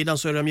målvaktssidan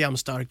så är de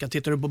jämnstarka.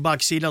 Tittar du på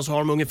backsidan så har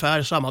de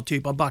ungefär samma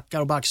typ av backar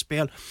och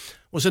backspel.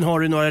 Och sen har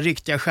du några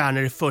riktiga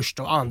stjärnor i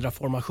första och andra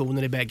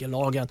formationen i bägge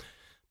lagen.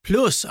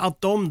 Plus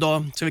att de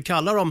då, så vi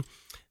kallar dem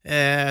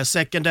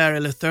secondary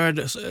eller third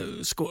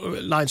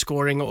line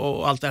scoring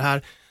och allt det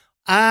här,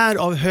 är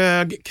av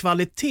hög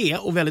kvalitet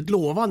och väldigt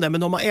lovande,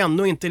 men de har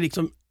ännu inte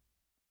liksom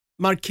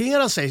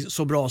markerat sig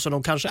så bra som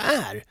de kanske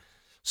är.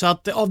 Så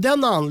att av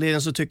den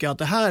anledningen så tycker jag att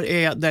det här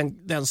är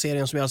den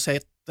serien som jag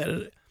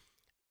sätter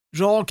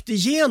rakt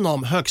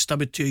igenom högsta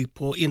betyg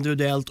på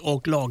individuellt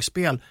och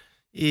lagspel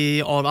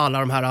av alla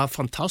de här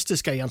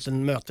fantastiska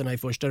egentligen mötena i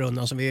första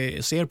rundan som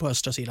vi ser på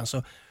östra sidan.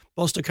 Så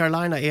Boston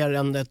Carolina är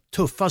den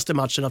tuffaste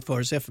matchen att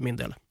förutse för min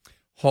del.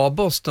 Har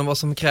Boston vad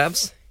som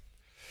krävs?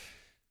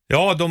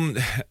 Ja,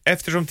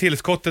 eftersom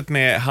tillskottet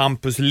med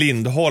Hampus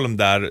Lindholm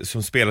där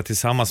som spelar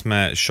tillsammans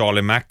med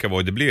Charlie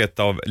McAvoy, det blir ett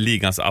av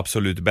ligans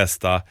absolut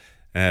bästa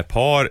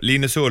par.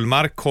 Linus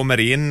Ullmark kommer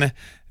in.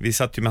 Vi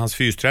satt ju med hans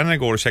fystränare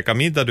igår och käkade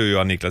middag, du och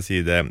jag, Niklas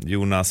Ide.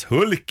 Jonas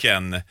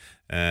Hulken.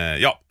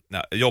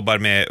 Jobbar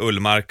med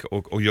Ullmark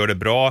och gör det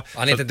bra.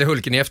 Han heter inte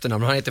Hulken i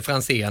efternamn, han heter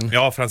Franzén.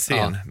 Ja, Franzén.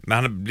 Ja. Men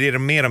han blir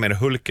mer och mer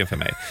Hulken för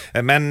mig.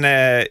 Men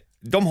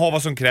de har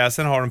vad som krävs.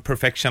 Sen har en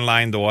perfection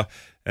line då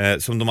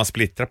som de har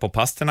splittrat på.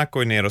 Pasternak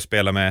går ner och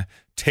spelar med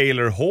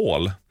Taylor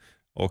Hall.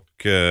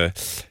 Och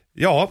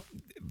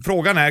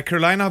frågan är,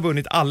 Carolina har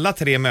vunnit alla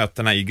 3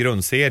 mötena i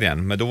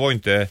grundserien, men då var ju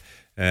inte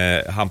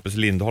Hampus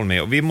Lindholm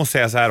med. Och vi måste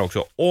säga så här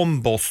också,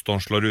 om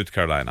Boston slår ut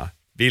Carolina,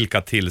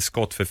 vilka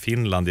tillskott för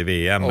Finland i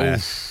VM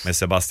med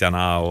Sebastian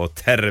Aho och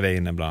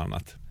Terveinen bland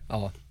annat.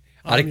 Ja,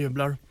 de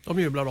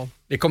jublar då.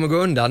 Det kommer gå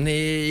undan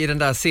i den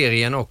där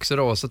serien också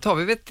då, så tar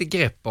vi ett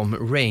grepp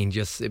om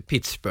Rangers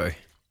Pittsburgh.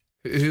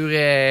 Hur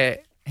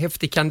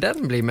häftig kan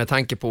den bli med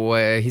tanke på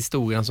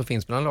historien som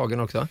finns mellan lagen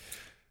också?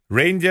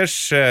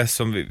 Rangers,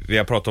 som vi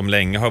har pratat om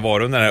länge, har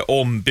varit under den här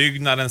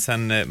ombyggnaden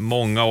sedan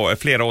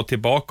flera år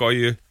tillbaka, och är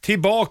ju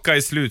tillbaka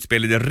i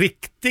slutspelet, det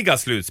riktiga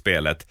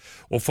slutspelet,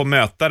 och få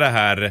möta det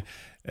här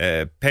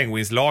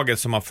Penguins-laget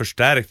som har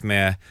förstärkt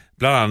med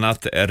bland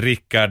annat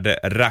Rickard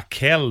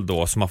Rakell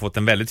då, som har fått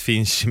en väldigt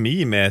fin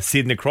kemi med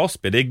Sidney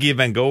Crosby. Det är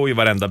give and go i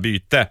varenda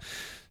byte.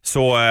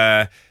 Så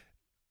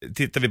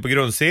tittar vi på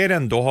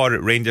grundserien, då har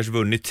Rangers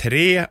vunnit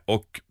 3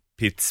 och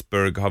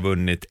Pittsburgh har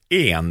vunnit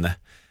 1.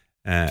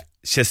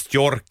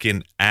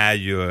 Sjestjorkin är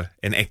ju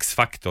en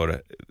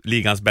X-faktor.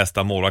 Ligans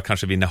bästa målvakt,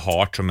 kanske vinner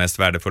Hart som mest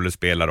värdefulla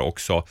spelare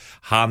också.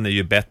 Han är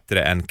ju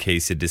bättre än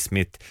Casey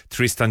DeSmith.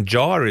 Tristan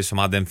Jarry som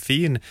hade en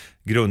fin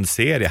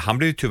grundserie, han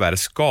blev ju tyvärr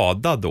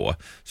skadad då.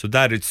 Så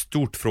där är ett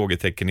stort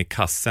frågetecken i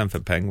kassen för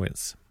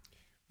Penguins.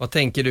 Vad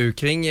tänker du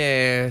kring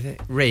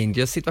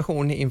Rangers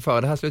situation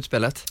inför det här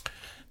slutspelet?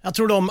 Jag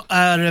tror de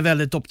är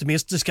väldigt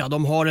optimistiska.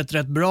 De har ett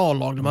rätt bra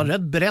lag. De har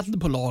rätt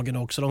bredd på lagen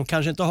också. De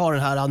kanske inte har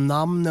den här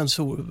namnen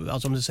alltså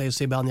som du säger,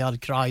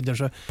 Zibanejad, Kreider,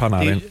 så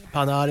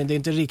Panarin. Det är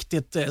inte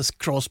riktigt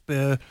Crosby,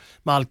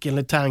 Malkin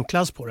eller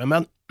Tankklass på det.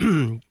 Men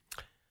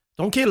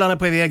de killarna är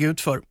på väg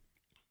ut för.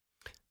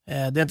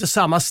 Det är inte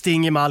samma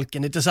sting i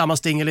Malkin, det är inte samma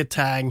sting i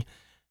Letang.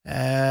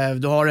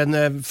 Du har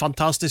en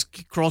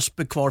fantastisk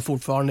Crosby kvar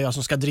fortfarande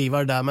som ska driva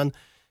det där. Men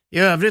i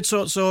övrigt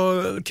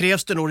så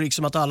krävs det nog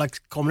liksom att alla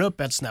kommer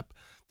upp ett snäpp.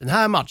 Den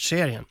här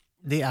matchserien,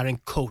 det är en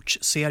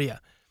coachserie.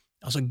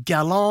 Alltså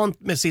Gallant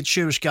med sitt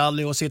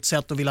tjurskalle och sitt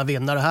sätt att vilja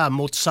vinna det här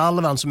mot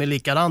Salvan som är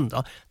likadan.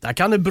 Där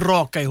kan det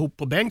braka ihop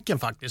på bänken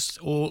faktiskt.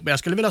 Och jag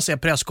skulle vilja se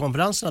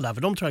presskonferenserna där,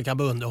 för de tror jag kan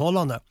bli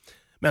underhållande.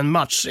 Men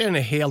matchserien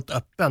är helt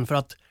öppen för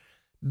att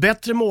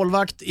bättre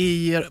målvakt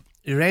i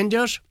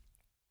Rangers,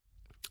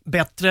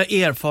 bättre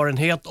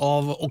erfarenhet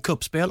av och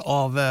kuppspel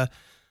av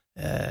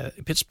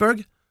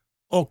Pittsburgh.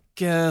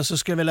 Och så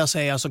skulle jag vilja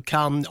säga så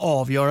kan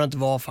avgörandet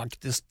vara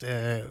faktiskt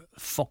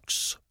Fox.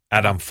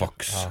 Adam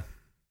Fox. Ja.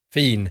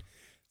 Fin.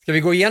 Ska vi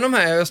gå igenom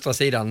här östra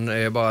sidan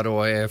bara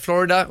då?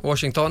 Florida,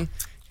 Washington.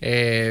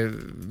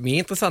 Mer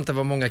intressant än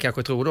vad många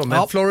kanske tror då.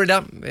 Men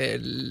Florida,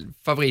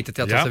 favoriter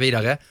till att ta sig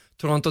vidare.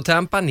 Toronto,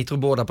 Tampa. Ni tror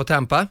båda på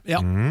Tampa.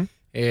 Ja.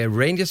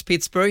 Rangers,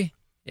 Pittsburgh.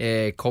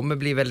 Kommer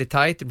bli väldigt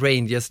tight.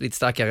 Rangers lite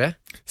starkare.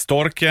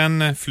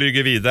 Storken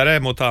flyger vidare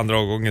mot andra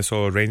omgången,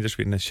 så Rangers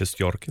vinner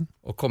Kystjorken.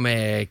 Och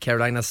kommer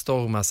Carolina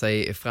storma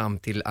sig fram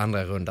till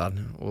andra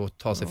rundan och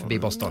ta sig förbi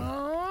Boston?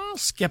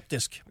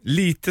 Skeptisk.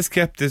 Lite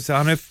skeptisk.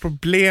 Han har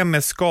problem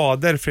med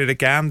skador,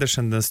 Fredrik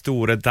Andersen, den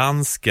store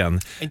dansken.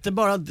 Inte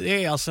bara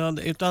det, alltså,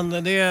 utan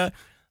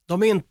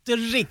de är inte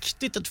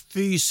riktigt ett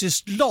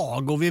fysiskt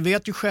lag, och vi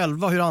vet ju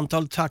själva hur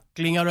antalet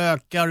tacklingar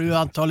ökar, hur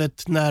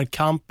antalet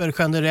närkamper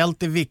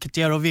generellt är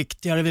viktigare och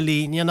viktigare vid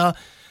linjerna.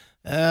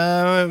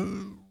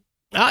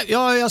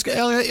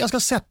 Jag ska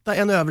sätta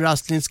en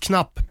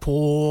överraskningsknapp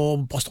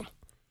på Boston.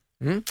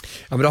 Ja,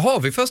 men då har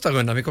vi första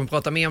rundan. Vi kommer att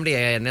prata mer om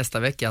det i nästa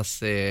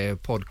veckas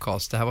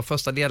podcast. Det här var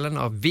första delen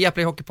av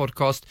Viaplay Hockey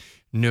Podcast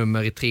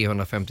nummer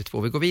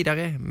 352. Vi går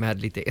vidare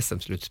med lite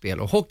SM-slutspel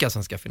och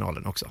Hockeyallsvenska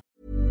finalen också.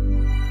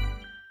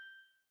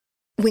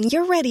 When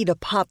you're ready to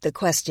pop the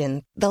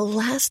question, the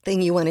last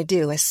thing you want to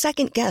do is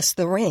second guess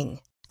the ring.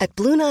 At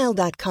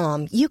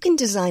BlueNile.com, you can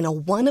design a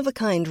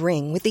one-of-a-kind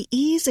ring with the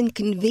ease and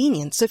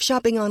convenience of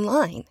shopping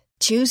online.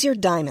 Choose your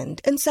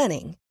diamond and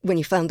setting. When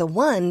you find the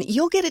one,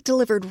 you'll get it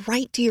delivered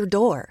right to your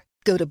door.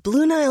 Go to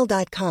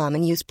BlueNile.com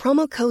and use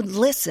promo code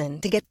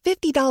LISTEN to get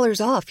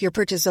 $50 off your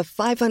purchase of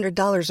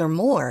 $500 or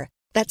more.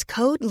 That's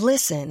code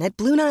LISTEN at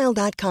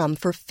BlueNile.com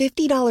for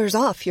 $50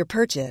 off your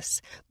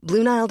purchase.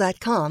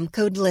 BlueNile.com,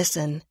 code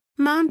LISTEN.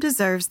 Mom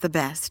deserves the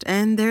best,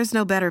 and there's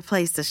no better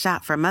place to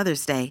shop for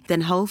Mother's Day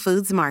than Whole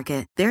Foods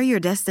Market. They're your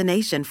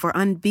destination for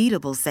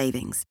unbeatable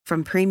savings,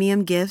 from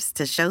premium gifts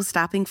to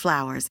show-stopping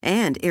flowers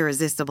and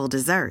irresistible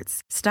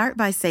desserts. Start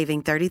by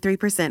saving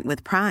 33%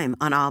 with Prime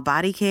on all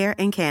body care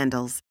and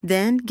candles.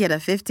 Then get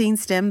a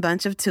 15-stem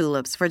bunch of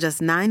tulips for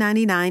just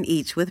 $9.99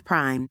 each with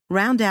Prime.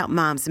 Round out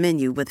Mom's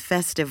menu with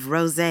festive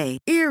rosé,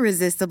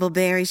 irresistible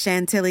berry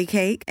chantilly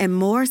cake, and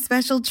more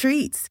special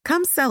treats.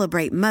 Come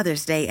celebrate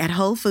Mother's Day at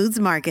Whole Foods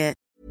Market.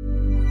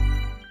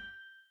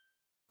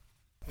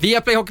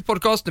 Viaplay Hockey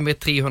Podcast nummer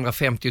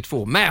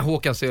 352 med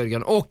Håkan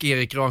Södergren och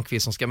Erik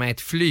Granqvist som ska med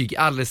ett flyg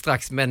alldeles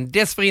strax. Men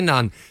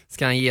dessförinnan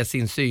ska han ge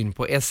sin syn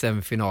på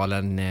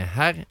SM-finalen.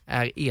 Här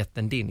är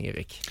eten din,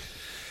 Erik.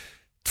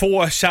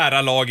 Två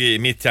kära lag i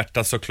mitt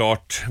hjärta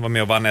såklart var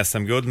med och vann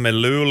SM-guld med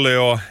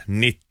Luleå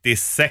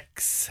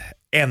 96.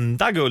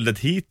 Enda guldet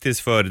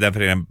hittills för den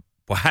föreningen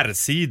på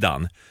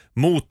herrsidan.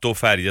 Mot då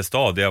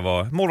Färjestad, jag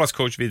var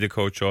målvaktscoach,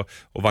 videocoach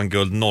och vann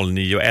guld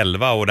 09 och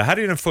 11. Och det här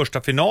är den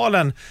första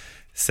finalen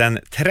sen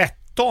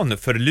 13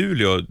 för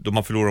Luleå då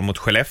man förlorar mot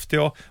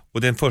Skellefteå,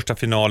 och den första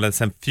finalen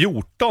sen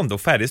 14 då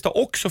Färjestad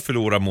också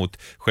förlorar mot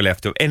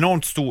Skellefteå.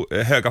 Enormt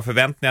höga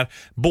förväntningar.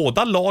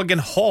 Båda lagen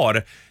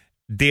har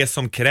det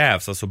som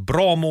krävs, alltså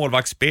bra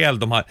målvaktsspel,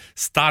 de har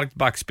starkt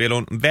backspel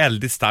och en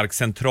väldigt stark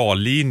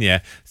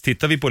centrallinje.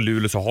 Tittar vi på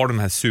Luleå så har de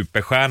här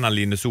superstjärnan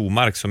Linus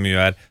Omark som ju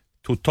är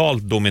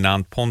totalt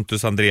dominant,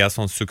 Pontus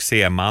Andreasson,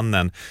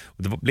 succémannen.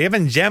 Och det blev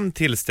en jämn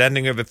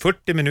tillställning över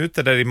 40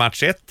 minuter där i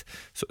match 1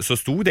 så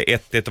stod det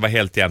 1-1 och var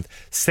helt jämnt.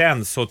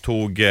 Sen så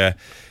tog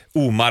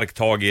Omark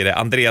tag i det.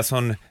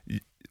 Andreasson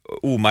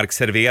Omark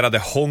serverade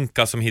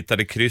Honka som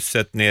hittade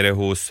krysset nere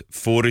hos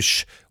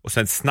Furch, och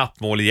sen ett snabbt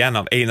mål igen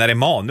av Einar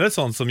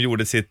Emanuelsson som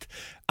gjorde sitt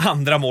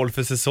andra mål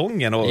för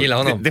säsongen.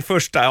 Och det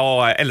första,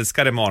 jag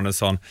älskar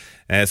Emanuelsson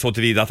så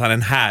tillvida att han är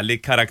en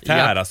härlig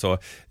karaktär. Alltså,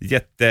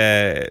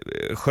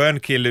 jätteskön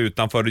kille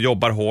utanför och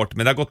jobbar hårt,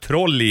 men det har gått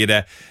troll i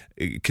det.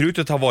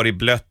 Krutet har varit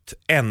blött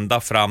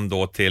ända fram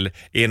då till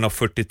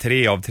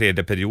 1:43 av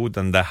tredje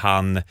perioden där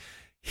han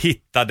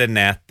hittade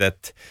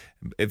nätet.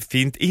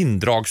 Fint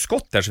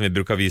indragskott där som vi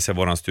brukar visa i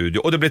våran studio,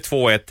 och det blev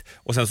 2-1,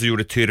 och sen så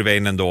gjorde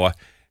Tyrväinen då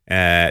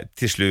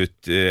till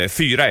slut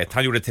 4-1.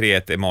 Han gjorde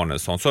 3-1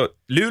 Emanuelsson. Så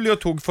Luleå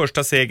tog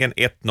första segern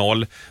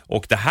 1-0,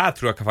 och det här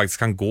tror jag faktiskt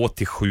kan gå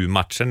till 7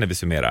 matcher när vi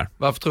summerar.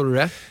 Varför tror du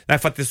det? Nej,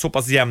 för att det är så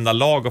pass jämna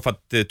lag, och för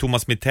att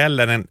Thomas Mittell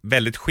är en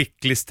väldigt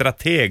skicklig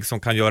strateg som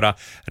kan göra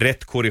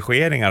rätt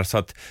korrigeringar så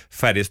att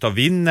Färjestad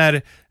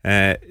vinner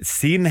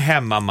sin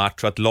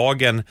hemmamatch, och att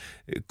lagen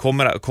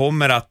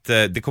kommer att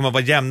det kommer att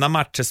vara jämna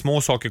matcher,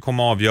 små saker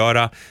kommer att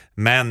avgöra,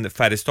 men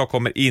Färjestad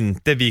kommer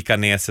inte vika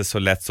ner sig så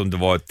lätt som det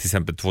var till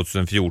exempel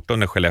 2014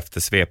 när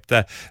Skellefteå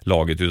svepte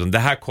laget, utan det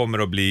här kommer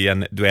att bli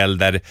en duell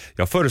där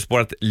jag förutspår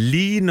att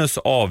Linus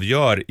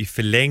avgör i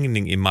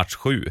förlängning i match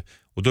 7.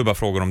 Och då är bara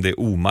frågan om det är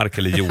Omark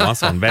eller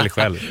Johansson. Välj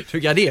själv. Du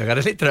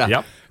garderade lite där.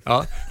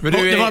 Ja. Men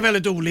det var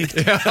väldigt olikt.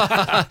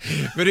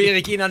 Men du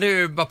Erik, innan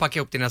du bara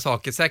packar upp dina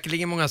saker,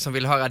 säkerligen många som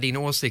vill höra din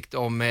åsikt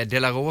om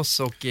Delaros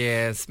och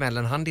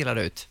smällen han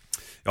delade ut.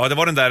 Ja, det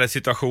var den där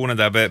situationen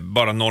där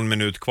bara 0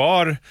 minut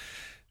kvar,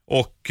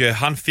 och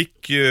han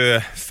fick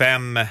ju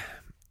 5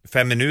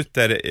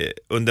 minuter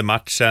under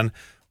matchen,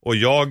 och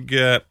jag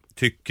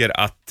tycker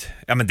att,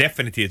 ja men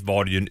definitivt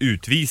var det ju en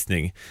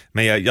utvisning,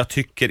 men jag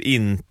tycker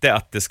inte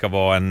att det ska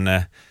vara en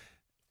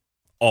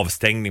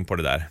avstängning på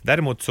det där.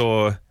 Däremot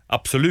så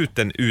absolut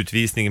en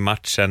utvisning i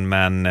matchen,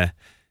 men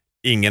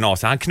ingen av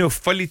sig. Han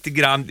knuffar lite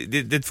grann.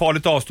 Det är ett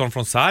farligt avstånd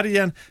från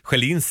sargen.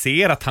 Schelin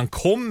ser att han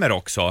kommer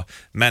också,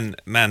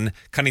 men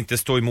kan inte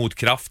stå emot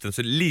kraften.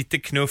 Så lite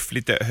knuff,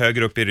 lite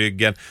högre upp i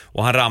ryggen.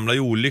 Och han ramlar ju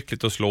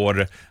olyckligt och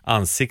slår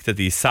ansiktet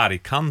i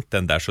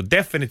sargkanten där. Så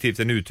definitivt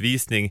en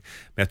utvisning,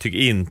 men jag tycker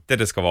inte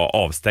det ska vara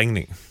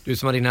avstängning. Du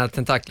som har dina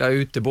tentaklar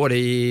ute både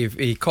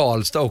i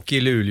Karlstad och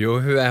i Luleå.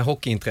 Hur är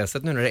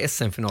hockeyintresset nu när det är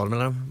SM-final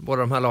mellan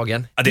båda de här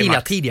lagen? Ja,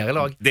 dina tidigare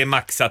lag? Det är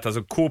maxat.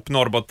 Alltså Coop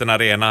Norrbotten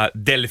Arena,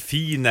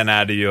 Delfinen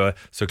är det ju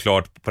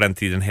såklart, på den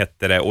tiden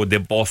hette det, och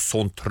det var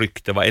sånt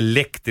tryck, det var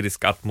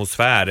elektrisk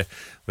atmosfär,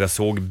 och jag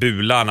såg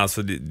bulan,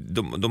 alltså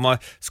de har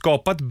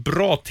skapat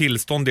bra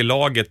tillstånd i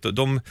laget,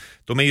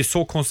 de är ju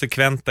så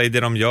konsekventa i det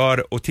de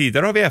gör, och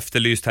tidigare har vi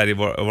efterlyst här i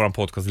vår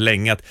podcast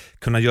länge att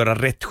kunna göra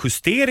rätt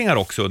justeringar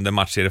också under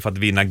matcher för att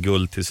vinna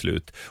guld till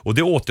slut, och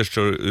det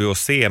återstår ju att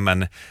se,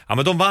 men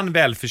de vann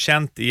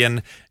välförtjänt i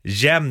en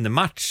jämn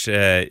match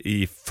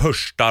i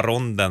första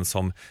ronden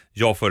som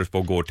jag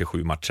förespår går till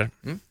 7 matcher.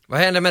 Vad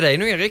händer med dig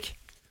nu, Erik?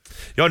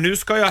 Ja, nu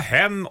ska jag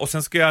hem och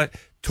sen ska jag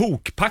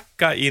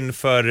tokpacka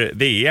inför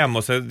VM,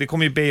 och så det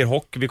kommer ju Beijer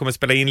Hockey, vi kommer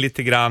spela in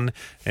lite grann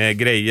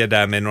grejer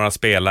där med några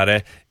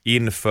spelare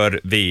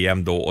inför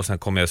VM då, och sen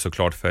kommer jag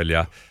såklart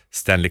följa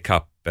Stanley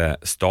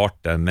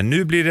Cup-starten. Men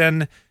nu blir det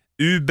en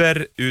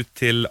Uber ut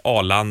till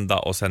Arlanda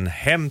och sen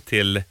hem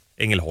till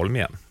Ängelholm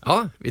igen.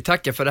 Ja, vi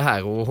tackar för det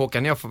här, och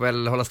Håkan, jag får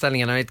väl hålla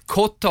ställningarna ett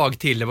kort tag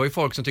till. Det var ju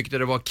folk som tyckte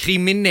det var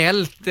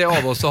kriminellt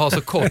av oss att ha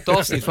så kort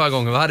avsnitt förra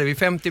gången. Vad hade vi,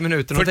 50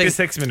 minuter?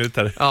 46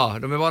 minuter. Ja,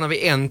 de är vana vid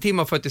 1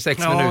 timme och 46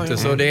 minuter,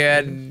 så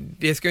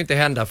det ska ju inte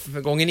hända.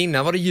 För gången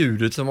innan var det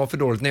ljudet som var för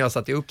dåligt när jag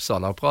satt i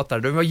Uppsala och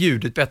pratade. Då var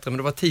ljudet bättre, men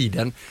det var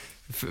tiden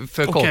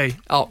för kort.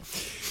 Ja.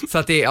 Så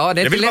att det är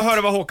jag vill bara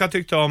höra vad Håkan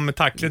tyckte om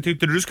tacklingen.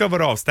 Tyckte du ska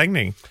vara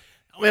avstängning?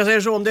 Om jag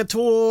säger så, om det är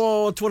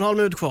 2,5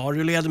 minuter kvar,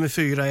 du leder med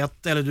 4-1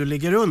 eller du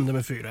ligger under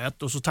med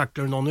 4-1 och så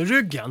tacklar du någon i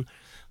ryggen,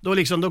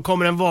 då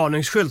kommer en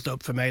varningsskylt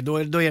upp för mig. Då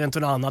är det inte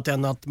något annat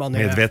än att man är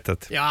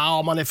medvetet.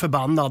 Ja, man är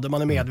förbannad,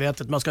 man är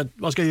medvetet.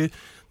 Man ska ju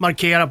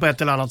markera på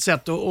ett eller annat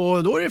sätt,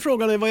 och då är det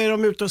frågan, vad är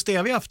de ute och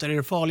stävja efter? Är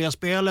det farliga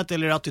spelet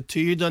eller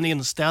attityden,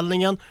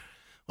 inställningen?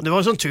 Och det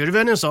var som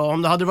Tyrväinen sa,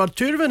 om det hade varit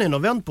Tyrväinen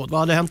och vänt på det, vad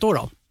hade hänt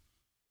då?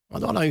 Ja,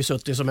 då hade han ju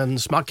suttit som en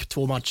smack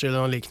 2 matcher eller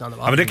något liknande.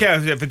 Va? Ja, men det kan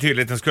jag säga för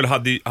tydligheten skulle.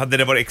 Hade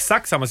det varit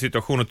exakt samma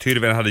situation och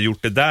Tyrväinen hade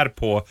gjort det där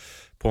på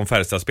en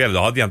Färjestadspel,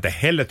 då hade jag inte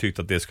heller tyckt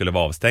att det skulle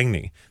vara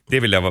avstängning. Det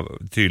vill jag vara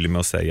tydlig med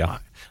att säga.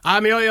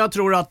 Nej, men jag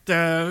tror att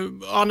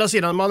å andra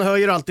sidan, man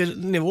höjer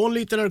alltid nivån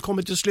lite när det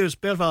kommer till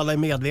slutspel, för alla är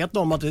medvetna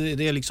om att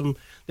det är liksom,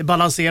 det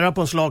balanserar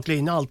på en slak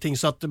linje allting,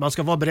 så att man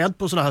ska vara beredd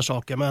på sådana här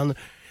saker. Men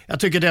jag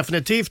tycker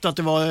definitivt att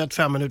det var ett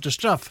 5 minuters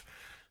straff.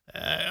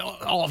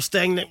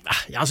 Avstängning,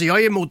 alltså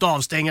jag är emot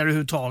avstängningar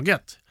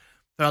överhuvudtaget,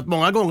 för att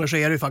många gånger så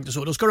är det ju faktiskt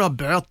så, då ska du ha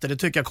böter, det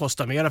tycker jag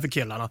kostar mera för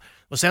killarna,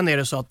 och sen är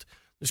det så att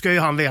nu ska ju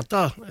han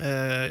veta,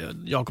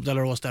 Jakob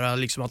Delaros där,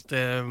 liksom att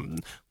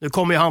nu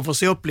kommer ju han få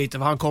se upp lite,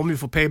 för han kommer ju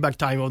få payback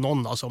time av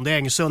någon, alltså om det är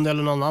Engsund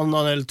eller någon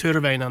annan eller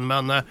Tyrväinen,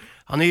 men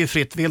han är ju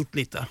fritt vilt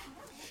lite.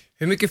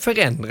 Hur mycket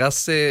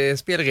förändras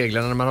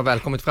spelreglerna när man har väl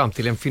kommit fram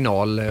till en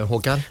final,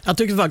 Håkan? Jag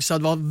tycker faktiskt att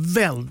det var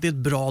väldigt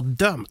bra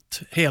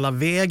dömt hela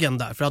vägen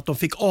där, för att de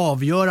fick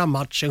avgöra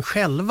matchen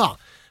själva.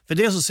 För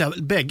det är så att säga,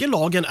 bägge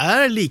lagen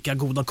är lika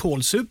goda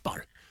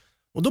kålsupar.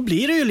 Och då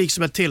blir det ju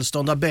liksom ett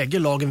tillstånd där bägge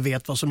lagen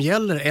vet vad som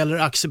gäller eller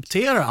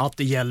accepterar att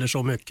det gäller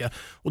så mycket.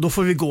 Och då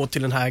får vi gå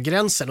till den här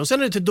gränsen. Och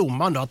sen är det till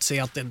domaren då att se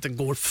att det inte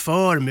går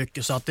för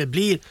mycket så att det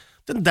blir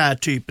den där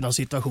typen av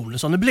situationer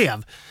som det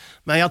blev.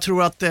 Men jag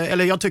tror att,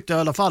 eller jag tyckte i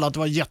alla fall att det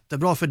var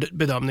jättebra för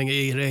bedömning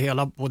i det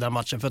hela på den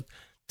matchen. För att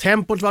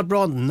tempot var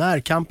bra,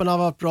 närkamperna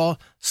var bra,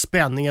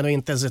 spänningen och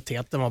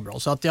intensiteten var bra.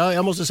 Så att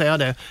jag måste säga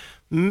det,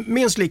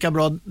 minst lika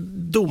bra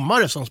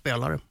domare som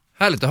spelare.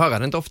 Härligt att höra,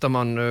 det är inte ofta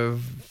man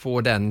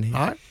får den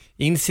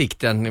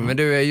insikten. Men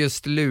du är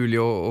just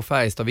Luleå och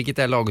Färjestad, vilket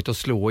är laget att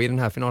slå i den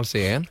här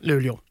finalserien?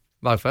 Luleå.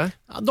 Varför?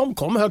 Ja, de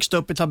kom högst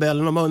upp i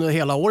tabellen och under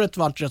hela året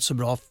varit rätt så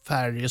bra.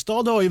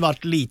 Färjestad har ju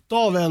varit lite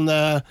av en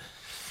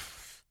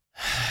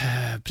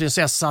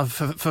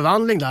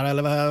prinsessa-förvandling där,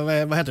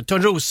 eller vad heter det?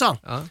 Törnrosa.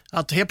 Ja.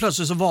 Att helt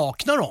plötsligt så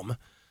vaknar de.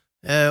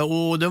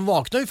 Och de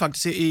vaknade ju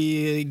faktiskt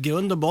i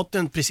grund och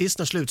botten precis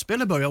när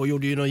slutspelet började och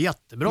gjorde ju något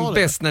jättebra.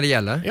 Bäst när det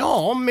gäller?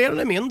 Ja, mer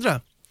eller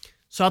mindre.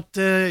 Så att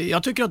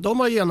jag tycker att de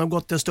har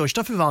genomgått den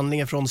största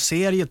förvandlingen från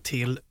serie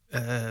till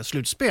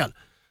slutspel.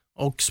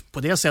 Och på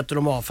det sättet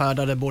de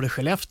avfärdade både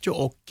Skellefteå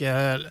och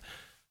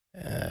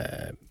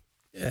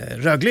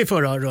Rögle i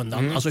förra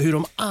rundan. Alltså hur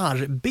de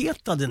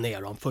arbetade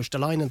ner dem. Första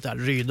linjen där,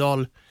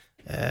 Rydal,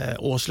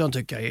 Åslund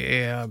tycker jag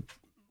är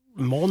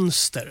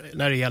monster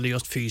när det gäller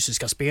just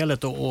fysiska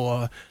spelet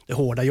och det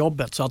hårda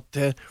jobbet. Så att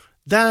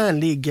där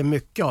ligger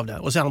mycket av det.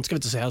 Och sen ska vi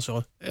inte säga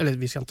så, eller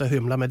vi ska inte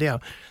hymla med det.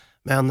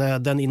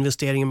 Men den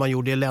investeringen man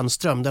gjorde i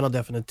Lennström, den har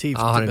definitivt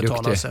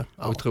betalat sig.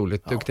 Ja.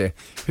 Otroligt duktig.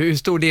 Hur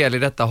stor del i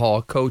detta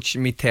har coach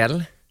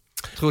Mittell,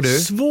 tror du?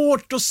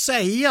 Svårt att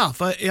säga,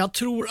 för jag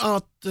tror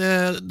att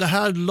det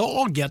här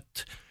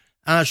laget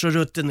är så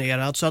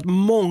rutinerat så att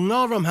många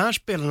av de här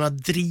spelarna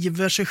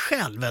driver sig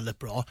själv väldigt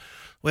bra.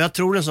 Och jag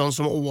tror en sån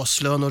som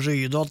Åslund och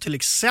Rydahl till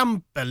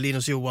exempel,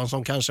 Linus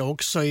Johansson kanske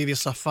också i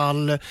vissa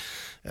fall,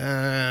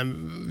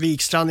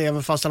 Wikstrand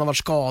även fast han har varit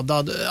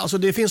skadad. Alltså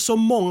det finns så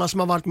många som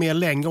har varit med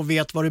länge och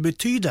vet vad det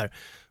betyder.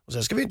 Och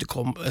sen ska vi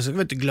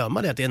inte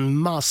glömma det att det är en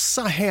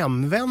massa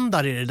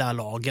hemvändare i det där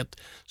laget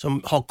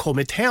som har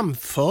kommit hem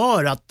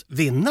för att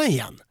vinna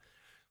igen.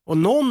 Och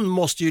någon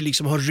måste ju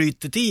liksom ha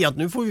rytet i att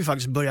nu får vi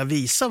faktiskt börja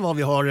visa vad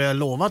vi har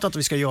lovat att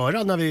vi ska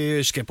göra när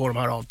vi skrev på de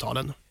här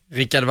avtalen.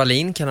 Rickard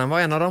Wallin, kan han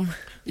vara en av dem?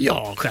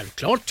 Ja,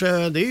 självklart. Det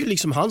är ju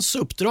liksom hans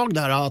uppdrag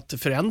där att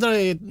förändra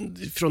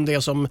från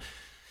det som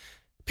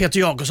Peter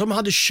Jakobsson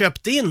hade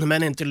köpt in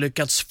men inte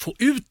lyckats få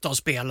ut av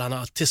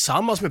spelarna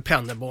tillsammans med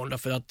Pennerborn.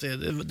 För att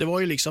det var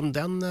ju liksom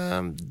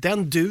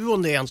den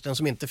duon egentligen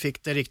som inte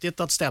fick det riktigt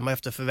att stämma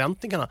efter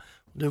förväntningarna.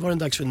 Nu var det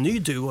dags för en ny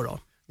duo då.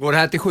 Går det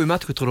här till 7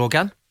 matcher, tror du,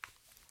 Håkan?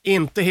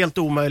 Inte helt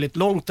omöjligt,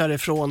 långt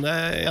därifrån.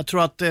 Jag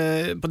tror att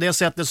på det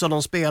sättet som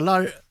de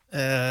spelar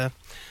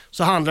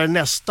så handlar det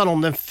nästan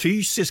om den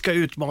fysiska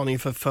utmaningen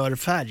för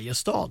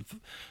Färjestad.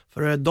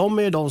 För de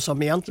är ju de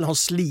som egentligen har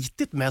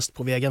slitit mest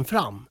på vägen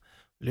fram.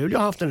 Luleå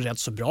har haft en rätt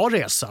så bra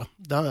resa.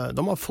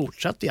 De har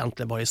fortsatt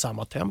egentligen bara i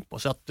samma tempo.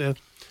 Så att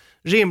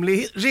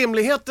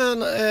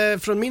rimligheten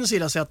från min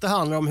sida sett, det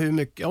handlar om hur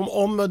mycket,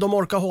 om de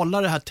orkar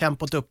hålla det här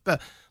tempot uppe.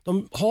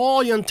 De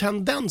har ju en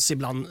tendens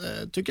ibland,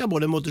 tycker jag,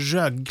 både mot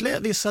Rögle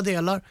vissa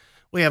delar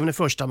och även i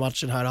första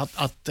matchen här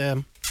att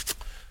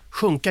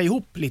sjunka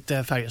ihop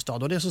lite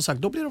Färjestad. Och det är som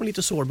sagt, då blir de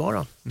lite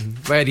sårbara. Mm.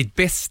 Vad är ditt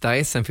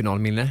bästa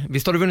SM-finalminne?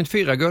 Visst har du vunnit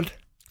 4 guld?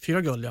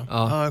 4 guld,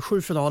 ja.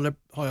 7 finaler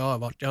har jag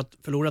varit. Jag har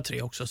förlorat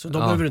 3 också, så de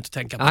behöver du inte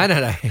tänka på.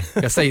 Nej.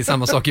 Jag säger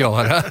samma sak jag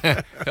har.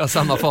 Jag har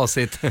samma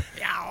facit.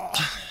 Ja,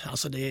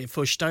 alltså det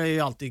första är ju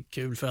alltid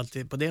kul för att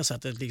det, på det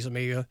sättet liksom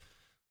är ju,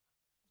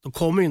 då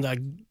kommer ju där,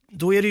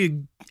 då är det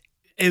ju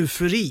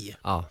eufori.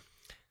 Ja.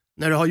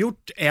 När du har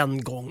gjort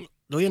en gång,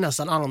 då är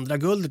nästan andra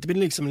guldet, det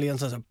blir liksom en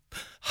sån här,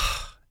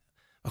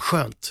 vad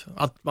skönt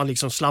att man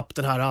liksom slapp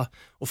den här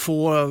och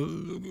få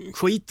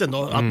skiten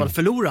då, att man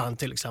förlorar den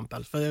till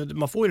exempel. För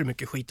man får ju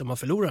mycket skit om man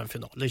förlorar en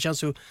final. Det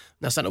känns ju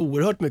nästan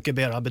oerhört mycket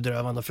mer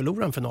bedrövande att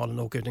förlora en final än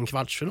att åka ut en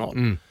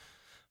kvartsfinal.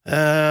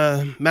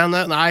 Men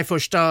nej,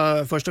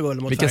 första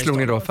guldet mot Vilka slog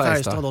ni då?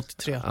 Färjestad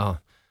 83. Ja.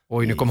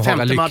 Oj, nu kommer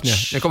Harald Lyckne.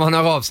 Nu kommer han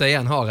höra av sig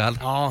igen, Harald.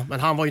 Ja, men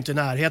han var ju inte i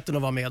närheten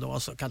att vara med då,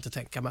 så kan inte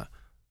tänka mig.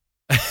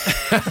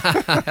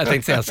 Jag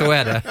tänkte säga, så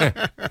är det.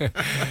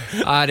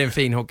 Ja, det är en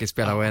fin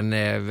hockeyspelare och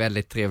en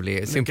väldigt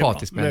trevlig,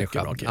 sympatisk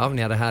människa. Ja,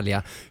 ni hade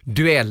härliga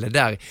dueller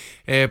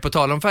där. På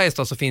tal om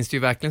Färjestad så finns det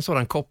ju verkligen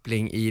sådan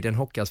koppling i den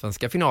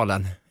hockeyallsvenska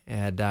finalen.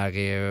 Där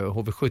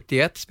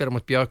HV71 spelar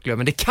mot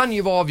Björklöven. Det kan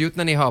ju vara avgjort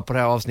när ni hör på det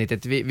här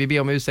avsnittet. Vi ber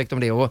om ursäkt om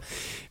det. Och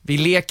vi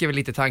leker väl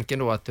lite tanken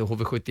då att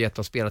HV71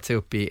 har spelat sig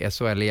upp i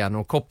SHL igen.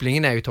 Och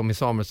kopplingen är ju Tommy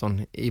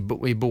Samuelsson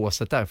i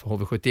båset där för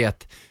HV71.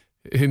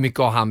 Hur mycket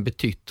har han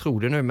betytt,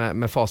 tror du nu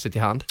med facit i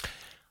hand?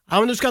 Ja,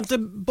 men du ska inte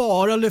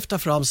bara lyfta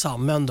fram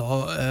Sammen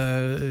då.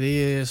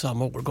 Vi är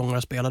samma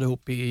årgångar, spelade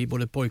ihop i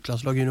både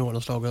pojklandslag,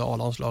 juniorlandslag och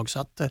A-landslag. Så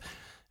att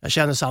jag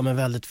känner Sammen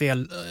väldigt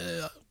väl.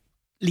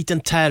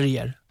 Liten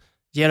terrier.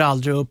 Ger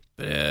aldrig upp,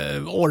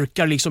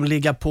 orkar liksom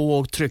ligga på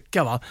och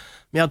trycka, va.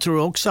 Men jag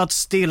tror också att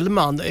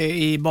Stillman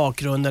i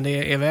bakgrunden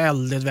är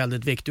väldigt,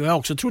 väldigt viktig. Och jag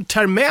också tror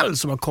Termell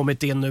som har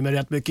kommit in nu med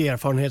rätt mycket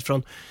erfarenhet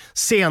från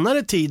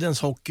senare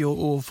tidens hockey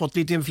och fått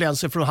lite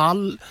influenser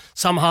från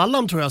Sam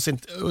Hallam, tror jag,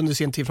 under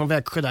sin tid från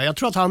Växjö där. Jag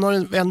tror att han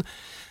har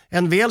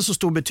en väl så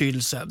stor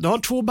betydelse. Du har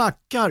 2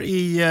 backar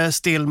i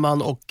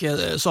Stillman och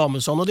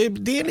Samuelsson, och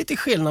det är lite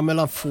skillnad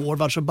mellan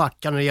forwards och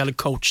backar när det gäller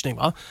coachning,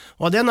 va?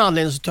 Och av den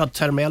anledningen så tror jag att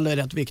Termell är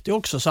rätt viktig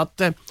också. Så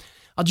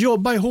att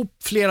jobba ihop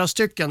flera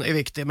stycken är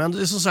viktigt, men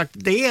det är som sagt,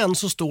 det är en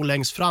så stor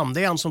längst fram.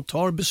 Det är en som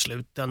tar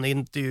besluten,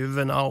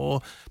 intervjuerna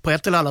och på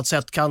ett eller annat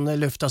sätt kan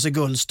lyfta sig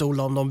guldstol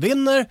om de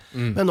vinner,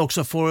 men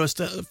också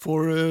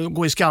får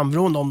gå i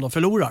skamvrån om de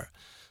förlorar.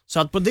 Så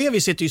att på det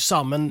viset är ju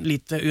Sammen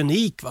lite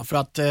unik, va? För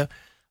att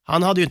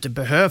han hade ju inte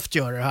behövt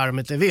göra det här om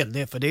inte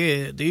vill. För det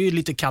är ju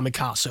lite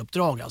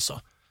kamikaze-uppdrag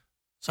alltså.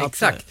 Så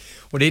exakt.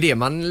 Och det är det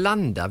man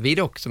landar vid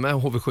också med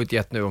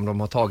HV71 nu, om de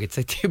har tagit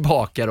sig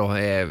tillbaka då.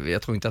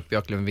 Jag tror inte att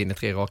Björklöven vinner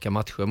 3 raka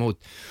matcher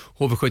mot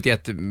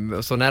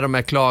HV71. Så när de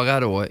är klara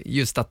då,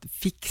 just att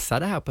fixa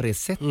det här på det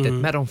sättet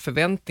med de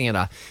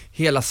förväntningarna.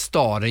 Hela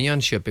staden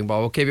Jönköping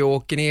bara, okej, vi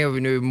åker ner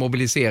och nu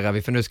mobiliserar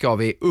vi, för nu ska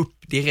vi upp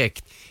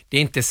direkt. Det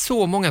är inte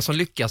så många som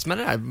lyckas med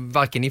det där,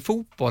 varken i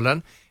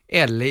fotbollen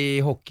eller i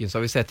hockeyn. Så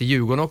har vi sett i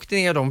Djurgården åkte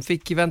ner, de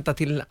fick vänta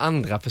till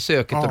andra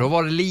försöket och då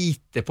var det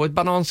lite på ett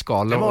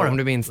bananskal, om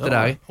du minns det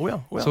där.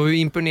 Så hur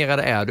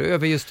imponerade är du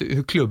över just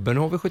hur klubben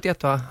HV71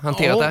 har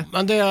hanterat det?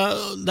 Men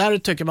där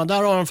tycker man,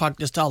 där har de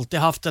faktiskt alltid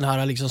haft den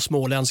här liksom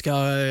småländska,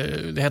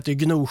 det heter ju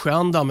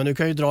Gnosjöanda, men du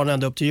kan ju dra den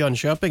ända upp till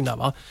Jönköping där,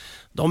 va?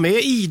 De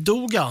är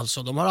idoga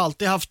alltså. De har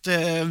alltid haft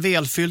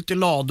välfyllt i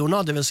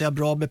ladorna, det vill säga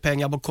bra med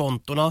pengar på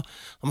kontorna.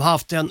 De har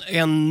haft en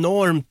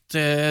enormt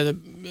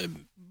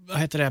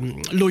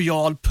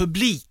lojal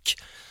publik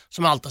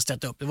som alltid har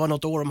ställt upp. Det var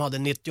något år de hade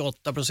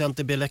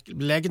 98% i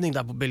beläggning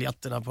där på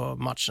biljetterna på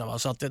matcherna. Va?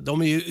 Så att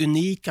de är ju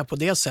unika på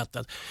det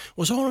sättet.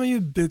 Och så har de ju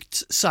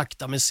byggt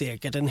sakta men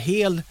säkert en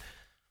hel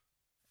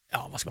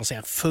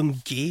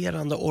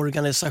fungerande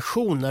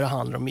organisation när det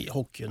handlar om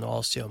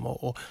hockeygymnasium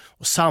och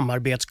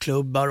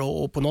samarbetsklubbar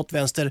och på något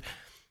vänster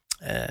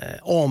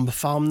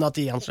omfamnat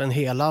egentligen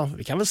hela,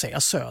 vi kan väl säga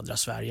södra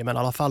Sverige, men i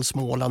alla fall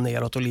Småland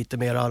neråt och lite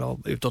mer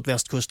utåt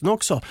västkusten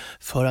också,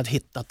 för att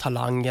hitta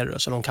talanger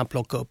som de kan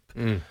plocka upp.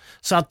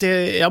 Så att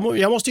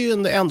jag måste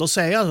ju ändå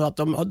säga att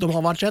de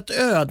har varit rätt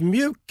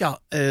ödmjuka,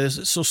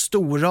 så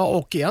stora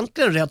och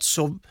egentligen rätt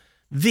så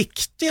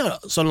viktiga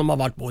som de har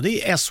varit både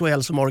i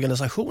SHL som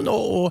organisation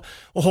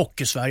och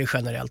Hockey-Sverige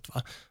generellt.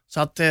 Va? Så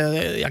att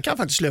jag kan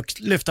faktiskt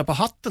lyfta på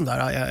hatten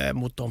där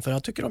mot dem, för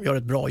jag tycker de gör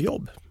ett bra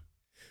jobb.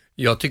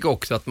 Jag tycker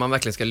också att man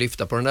verkligen ska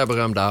lyfta på den där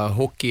berömda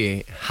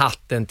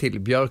hockeyhatten till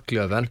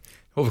Björklöven.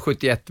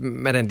 HV71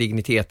 med den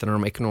digniteten och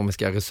de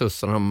ekonomiska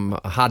resurserna de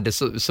hade,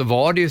 så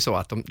var det ju så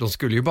att de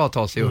skulle ju bara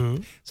ta sig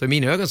upp. Så i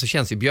mina ögon så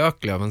känns ju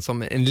Björklöven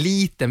som en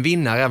liten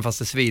vinnare, även fast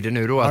det svider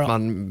nu då att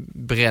man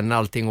bränner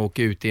allting och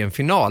åker ut i en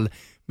final.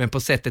 Men på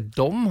sättet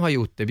de har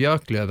gjort det,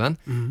 Björklöven,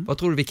 vad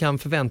tror du vi kan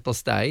förvänta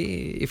oss där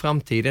i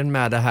framtiden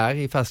med det här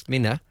i fast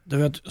minne? Du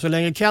vet, så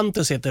länge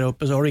Kente sitter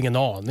uppe så har du ingen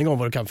aning om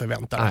vad du kan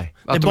förvänta dig. Nej,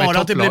 det är bara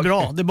att det blir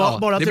bra. Det är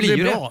bara att det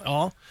blir bra.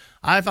 Ja.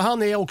 Nej, för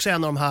han är också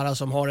en av de här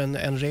som har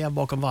en rev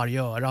bakom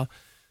varje öra.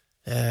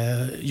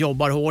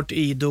 Jobbar hårt,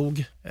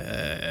 idog.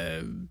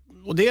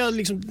 Och det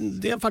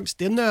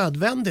är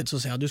nödvändigt så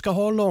att säga. Du ska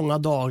ha långa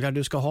dagar,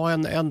 du ska ha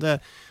en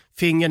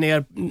finger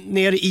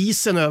ner i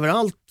isen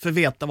överallt för att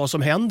veta vad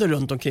som händer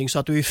runt omkring, så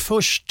att du är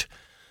först.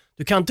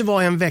 Du kan inte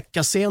vara en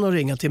vecka sen och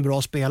ringa till en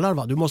bra spelare.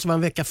 Va? Du måste vara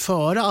en vecka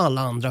före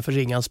alla andra för att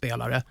ringa en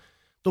spelare.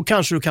 Då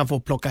kanske du kan få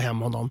plocka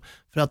hem honom.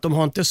 För att de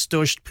har inte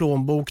störst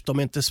plånbok, de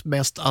är inte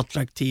mest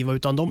attraktiva,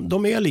 utan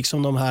de är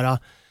liksom de här.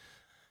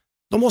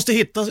 De måste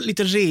hitta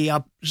lite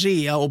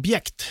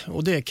rea-objekt,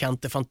 och det är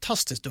Kent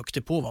fantastiskt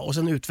duktig på. Va? Och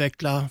sen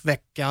utveckla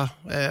vecka,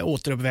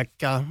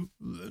 återuppväcka,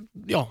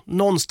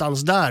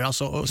 någonstans där,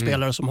 alltså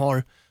spelare som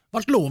har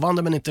varit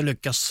lovande men inte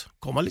lyckas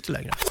komma lite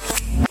längre.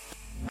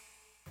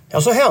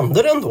 Ja, så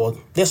hände det ändå.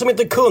 Det som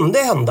inte kunde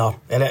hända,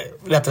 eller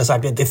rättare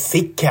sagt inte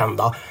fick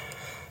hända.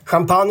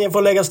 Champagnen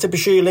får läggas till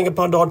förkylning ett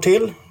par dagar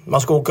till.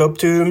 Man ska åka upp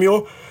till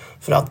Umeå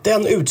för att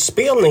den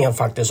utspelningen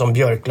faktiskt som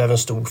Björklöven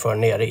stod för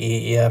nere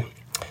i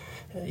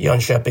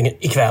Jönköping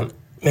ikväll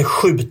med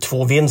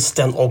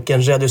 7-2-vinsten och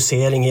en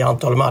reducering i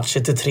antal matcher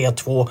till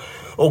 3-2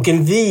 och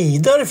en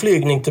vidare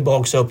flygning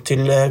tillbaka upp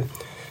till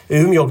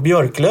Umeå och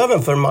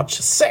Björklöven för match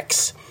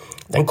 6.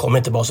 Den kom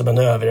inte bara som en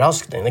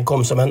överraskning, den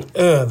kom som en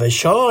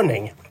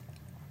överkörning.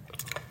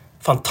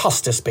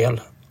 Fantastiskt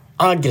spel,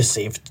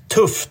 aggressivt,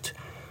 tufft.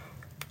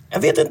 Jag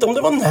vet inte om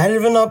det var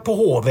nerverna på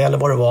HV eller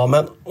vad det var,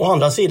 men å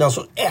andra sidan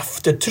så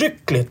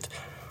eftertryckligt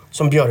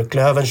som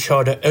Björklöven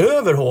körde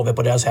över HV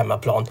på deras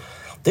hemmaplan.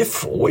 Det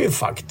får ju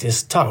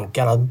faktiskt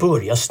tankarna att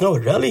börja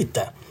snurra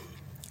lite.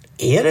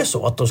 Är det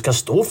så att de ska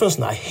stå för en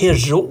sån här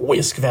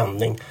heroisk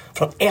vändning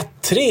från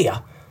 1-3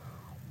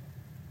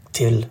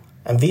 till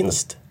en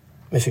vinst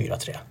med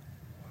 4-3?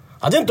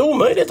 Ja, det är inte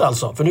omöjligt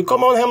alltså. För nu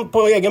kommer man hem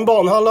på egen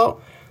banhalla.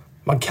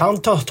 Man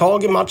kan ta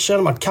tag i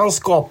matchen. Man kan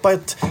skapa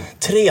ett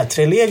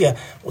 3-3-läge.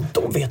 Och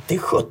då vet det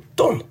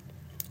 17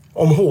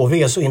 om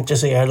HV är så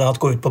intresserade att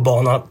gå ut på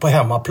banan på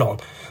hemmaplan.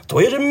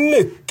 Då är det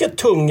mycket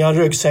tunga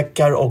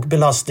ryggsäckar och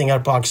belastningar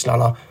på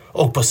axlarna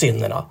och på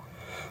sinnena.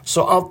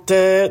 Så att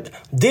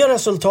det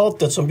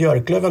resultatet som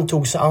Björklöven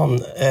tog sig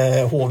an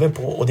HV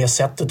på och det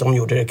sättet de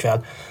gjorde det ikväll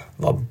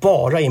var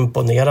bara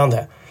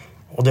imponerande.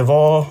 Och det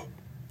var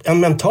en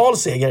mental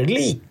seger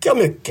lika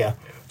mycket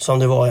som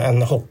det var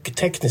en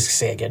hockeyteknisk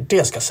seger,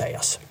 det ska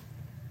sägas.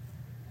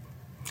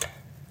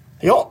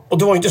 Ja, och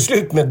det var inte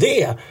slut med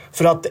det.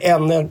 För att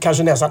en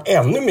kanske nästan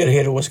ännu mer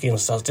heroisk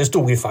insats, det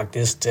stod ju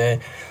faktiskt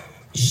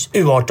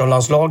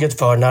U18-landslaget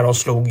för när de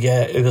slog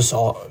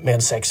USA med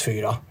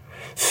 6-4.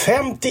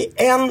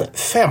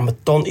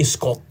 51-15 i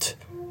skott,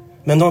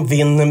 men de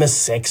vinner med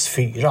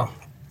 6-4.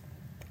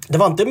 Det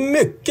var inte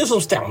mycket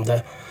som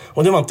stämde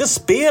och det var inte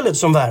spelet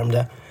som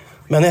värmde,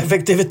 men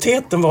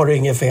effektiviteten var det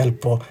inget fel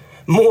på.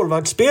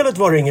 Målvaktsspelet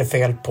var det inget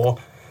fel på.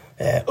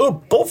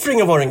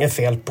 Uppoffringen var det inget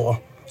fel på.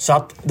 Så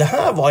att det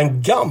här var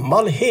en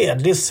gammal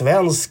hedlig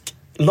svensk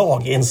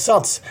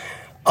laginsats.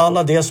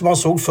 Alla det som man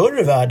såg förr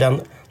i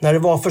världen när det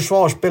var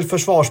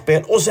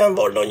försvarsspel och sen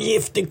var det någon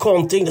giftig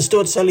kontring. Det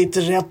studsade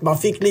lite rätt, man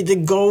fick lite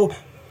go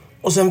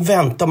och sen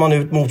väntar man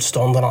ut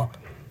motståndarna.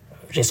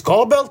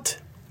 Riskabelt,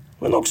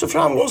 men också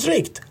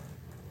framgångsrikt.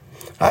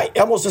 Nej,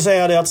 jag måste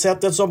säga det att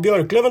sättet som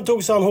Björklöven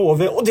tog sig an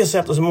HV och det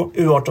sättet som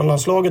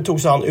U18-landslaget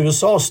tog sig an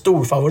USAs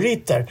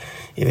storfavoriter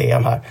i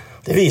VM här.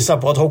 Det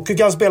visar på att hockey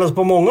kan spelas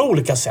på många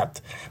olika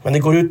sätt. Men det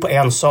går ut på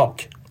en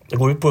sak. Det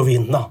går ut på att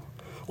vinna.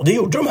 Och det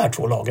gjorde de här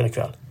två lagen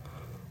ikväll.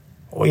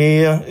 Och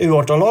i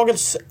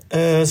U18-lagets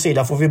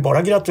sida får vi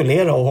bara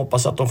gratulera och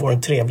hoppas att de får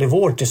en trevlig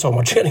vår till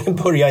sommarträningen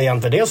börjar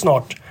igen, för det är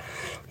snart.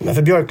 Men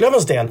för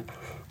Björklövens del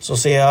så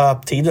ser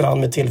jag tiden an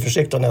med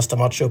tillförsikt och nästa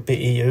match uppe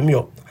i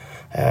Umeå.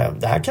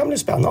 Det här kan bli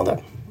spännande.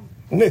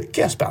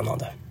 Mycket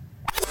spännande.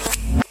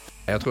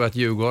 Jag tror att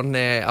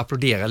Djurgården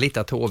applåderar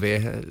lite att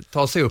HV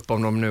tar sig upp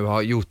om de nu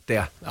har gjort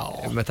det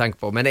med tanke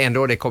på. Men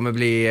ändå, det kommer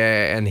bli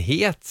en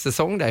het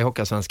säsong där i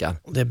Hockeyallsvenskan.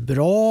 Det är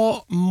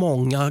bra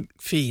många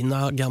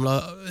fina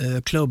gamla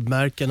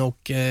klubbmärken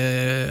och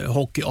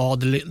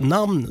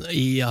hockeyadel-namn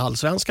i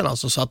Allsvenskan.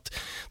 Alltså, så att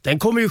den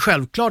kommer ju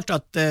självklart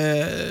att,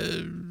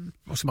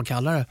 vad ska man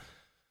kalla det?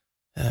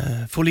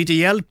 Få lite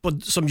hjälp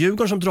som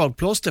Djurgården som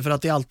dragplåster, för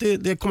att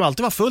det kommer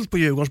alltid vara fullt på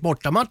Djurgårdens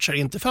bortamatcher.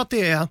 Inte för att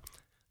det är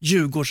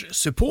Djurgårds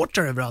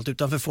supporter överallt,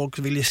 utan för folk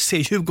vill se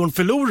Djurgården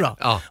förlora.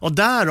 Ja. Och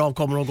därav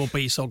kommer de gå på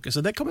ishockey.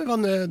 Så det kommer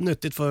vara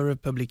nyttigt för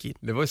publiken.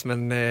 Det var ju som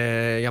en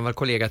gammal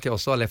kollega till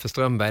oss, Leffe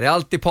Strömberg. Det är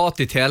alltid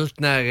partytält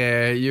när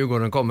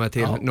Djurgården kommer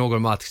till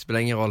någon match. Spelar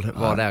ingen roll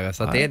var där.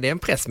 Så att det är en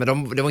press.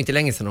 Men det var inte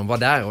länge sedan de var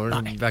där.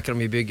 Och verkar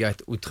de ju bygga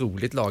ett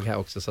otroligt lag här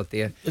också. Så att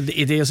I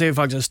det ser ju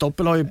faktiskt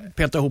Stoppel har ju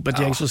petat ihop ett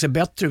gäng som ser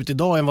bättre ut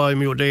idag än vad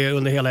de gjorde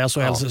under hela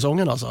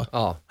SHL-säsongen. Alltså.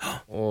 Ja,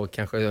 och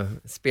kanske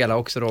spela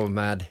också då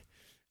med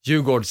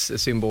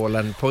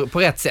Djurgårdssymbolen på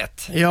rätt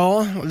sätt.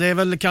 Ja, det är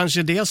väl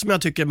kanske det som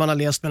jag tycker man har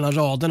läst mellan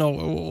raderna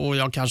och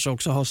jag kanske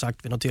också har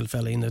sagt vid något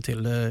tillfälle inne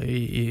till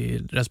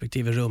i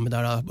respektive rum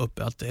där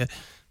uppe att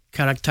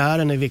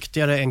karaktären är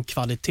viktigare än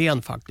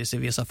kvaliteten faktiskt i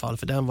vissa fall,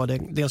 för den var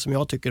det som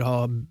jag tycker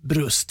har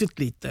brustit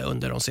lite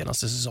under de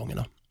senaste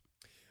säsongerna.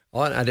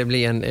 Ja, det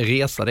blir en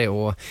resa det,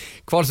 och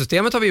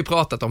kvalsystemet har vi ju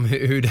pratat om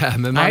hur det är,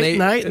 men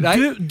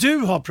du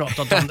har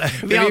pratat om det.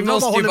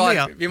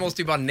 Vi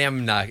måste ju bara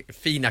nämna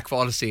fina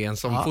kvalserien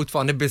som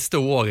fortfarande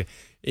består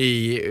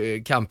i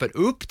kampen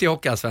upp till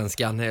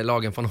Hockeyallsvenskan,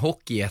 lagen från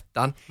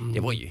Hockeyettan. Det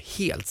var ju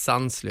helt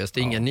sanslöst,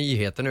 inga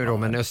nyheter nu då,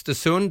 men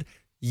Östersund,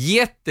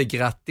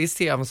 jättegrattis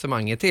till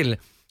avancemanget till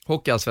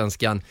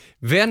Hockeyallsvenskan,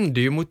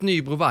 vände ju mot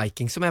Nybro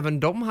Vikings som även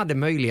de hade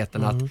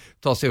möjligheten att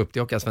ta sig upp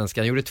till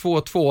Hockeyallsvenskan. Gjorde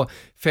 2-2,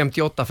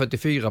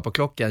 58-44 på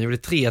klockan. Gjorde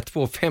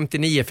 3-2,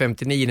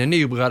 59-59 när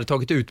Nybro hade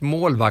tagit ut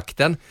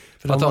målvakten.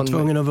 För de var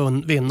tvungen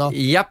att vinna.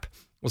 Japp.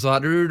 Och så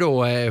hade du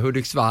då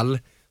Hudiksvall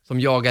som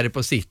jagade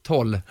på sitt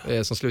håll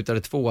som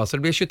slutade 2. Så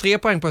det blev 23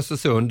 poäng på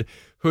Östersund.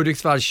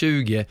 Hudiksvall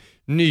 20,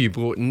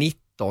 Nybro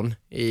 19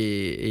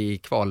 i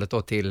kvalet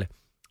då till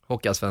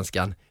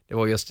Hockeyallsvenskan. Det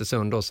var ju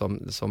Östersund då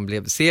som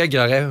blev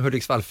segrare.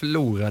 Hudiksvall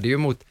förlorade ju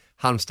mot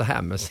Halmstad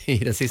Hammers i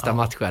den sista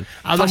matchen.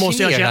 Ja,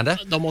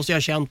 de måste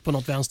ha känt på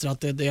något vänster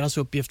att deras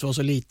uppgift var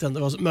så liten. Det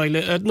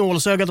var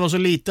nålsögat var så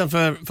liten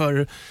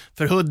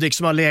för Hudik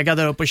som har legat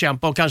där uppe och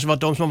kämpat, och kanske var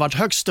de som har varit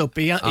högst upp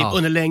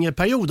under längre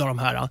period av de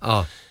här.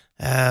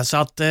 Så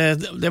att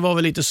det var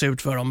väl lite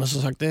surt för dem. Men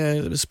som sagt, det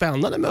är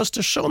spännande med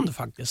Östersund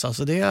faktiskt.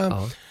 Alltså det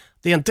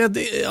är inte,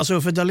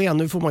 alltså för Dahlén,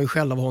 nu får man ju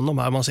själv av honom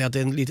här, man säger att det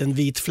är en liten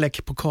vit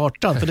fläck på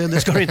kartan, för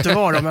det ska det inte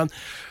vara,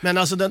 men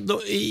alltså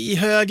i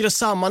högre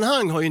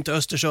sammanhang har ju inte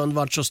Östersund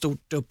varit så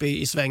stort uppe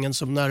i svängen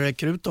som när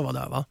Krutov var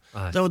där, va?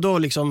 Då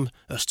liksom,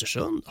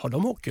 Östersund, har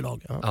de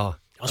hockeylag? Ja.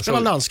 Jag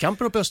spelade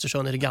landskamper uppe i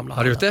Östersund i det gamla.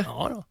 Har du gjort det?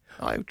 Ja, då.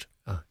 Jag har gjort.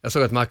 Ja. Jag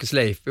såg att Marcus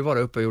Leifby var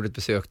där uppe och gjorde ett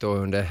besök då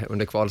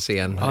under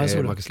kvalscen.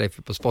 Marcus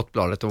Leifby på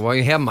Sportbladet, och var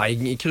ju hemma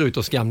i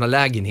Krutovs gamla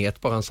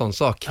lägenhet, bara en sån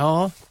sak.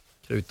 Ja.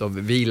 Krutov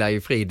vilar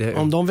i frid.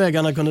 Om de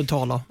vägarna kunde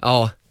tala.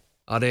 Ja,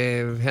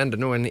 det hände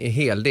nog en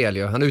hel del.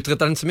 Ja. Han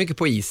uträttade inte så mycket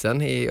på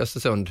isen i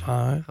Östersund.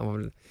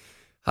 Han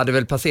hade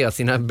väl passerat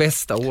sina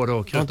bästa år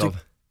då, Krutov.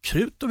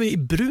 Krutov i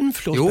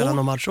Brunflo spelade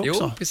någon match också.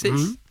 Jo, precis.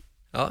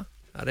 Ja,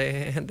 det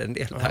hände en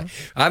del där.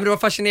 Ja, men det var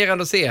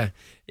fascinerande att se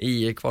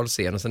i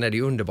kvalscen, och sen är det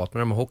ju underbart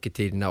med de här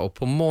hockeytiderna, och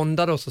på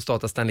måndag då så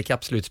startar Stanley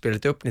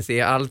Cup-slutspelet upp. Ni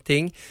ser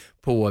allting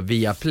på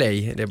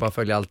Viaplay. Det är bara att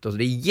följa allt, och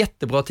det är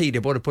jättebra tider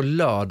både på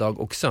lördag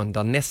och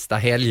söndag nästa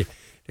helg.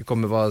 Det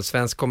kommer vara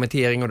svensk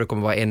kommentering och det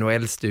kommer vara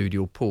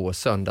NHL-studio på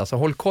söndag. Så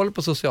håll koll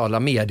på sociala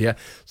medier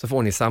så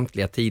får ni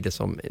samtliga tider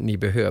som ni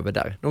behöver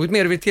där. Något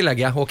mer du vill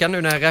tillägga, Håkan,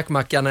 nu när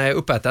räkmackan är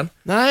uppäten?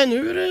 Nej,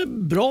 nu är det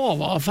bra,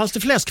 va? Fast det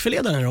är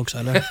fläskfilé där också,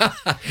 eller?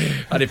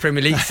 Ja, det är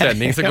Premier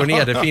League-sändning så går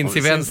ner. Det finns i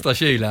vänstra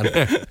kylen.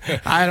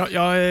 Nej,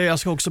 jag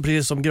ska också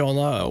precis som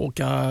Grana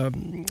åka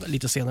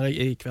lite senare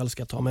ikväll,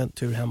 ska jag ta mig en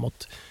tur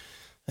hemåt.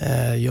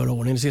 Göra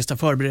ordning de sista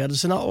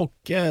förberedelserna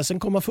och sen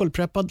komma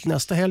fullpreppad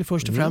nästa helg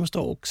först och främst då,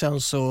 och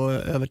sen så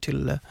över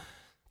till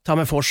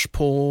Tammerfors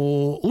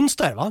på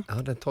onsdag, va? Ja,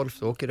 den 12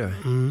 åker du.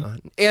 Ja.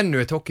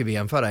 Ännu ett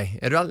hockey-VM för dig.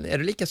 Är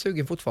du lika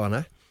sugen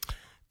fortfarande?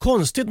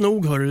 Konstigt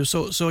nog, hörru,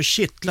 så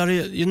kittlar det,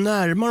 ju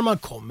närmare man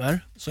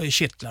kommer så är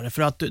kittlare,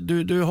 för att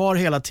du har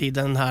hela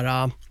tiden den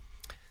här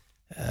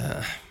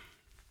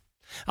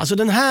alltså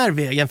den här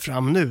vägen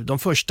fram nu, de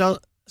första,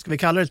 ska vi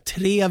kalla det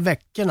 3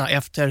 veckorna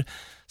efter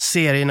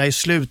serierna är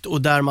slut,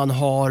 och där man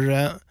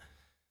har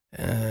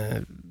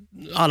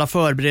alla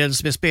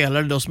förberedelser med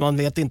spelare då som man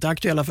vet inte är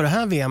aktuella för det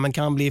här VM men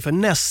kan bli för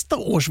nästa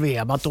års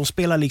VM. Att de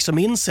spelar liksom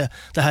in sig,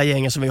 det här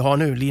gänget som vi har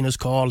nu. Linus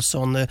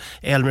Karlsson,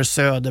 Elmer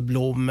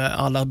Söderblom,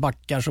 alla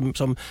backar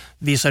som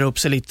visar upp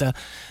sig lite.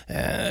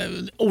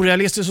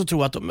 Orealistiskt att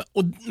tro att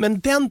men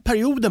den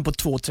perioden på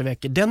 2-3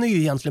 veckor, den är ju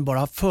egentligen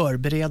bara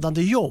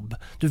förberedande jobb.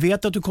 Du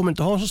vet att du kommer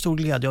inte ha så stor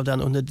glädje av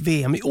den under ett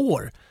VM i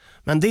år.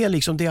 Men det är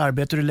liksom det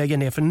arbete du lägger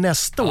ner för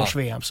nästa års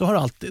VM.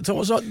 Så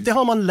det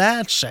har man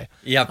lärt sig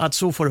att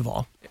så får det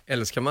vara.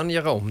 Eller ska man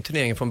göra om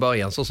turneringen från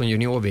början så som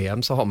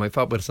junior-VM, så har man ju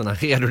förberedelserna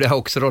redo där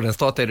också då. Den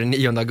startar den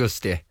 9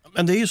 augusti.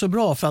 Men det är ju så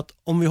bra, för att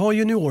om vi har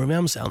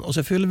junior-VM sen och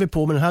så fyller vi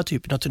på med den här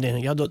typen av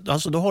turneringar,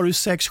 då har du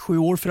 6-7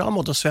 år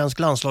framåt av svensk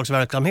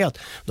landslagsverksamhet.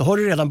 Då har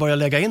du redan börjat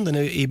lägga in den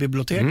i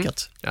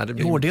biblioteket. Ja,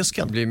 i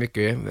hårddisken. Det blir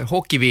mycket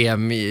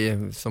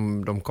hockey-VM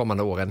som de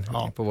kommande åren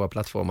på våra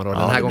plattformar. Då.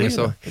 Den här gången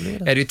så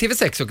är det ju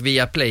TV6 och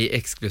Viaplay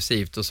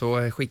exklusivt, och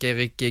så skickar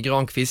Erik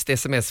Granqvist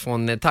sms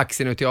från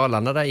taxin ut till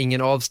Arlanda där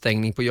ingen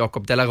avstängning på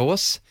Jakob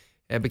Delaros.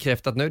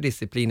 Bekräftat nu,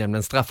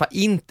 disciplinnämnden straffar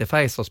inte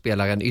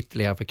Färjestadspelaren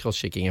ytterligare för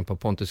crosscheckingen på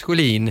Pontus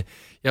Schelin.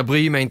 Jag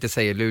bryr mig inte,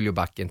 säger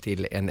Luleåbacken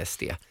till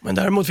NSD. Men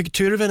däremot fick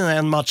Tyrväinen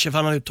en match för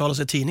han uttalade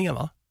sig i tidningen,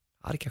 va?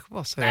 Ja, det kanske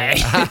var så.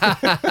 Nej.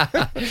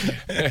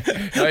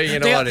 Jag har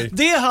ingen aning.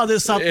 Det hade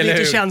satt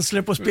lite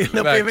känslor på spelet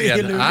i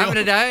Luleå. Ja, men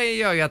det där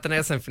gör ju att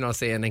den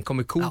SM-finalserien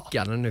kommer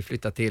koka när den nu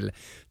flyttar till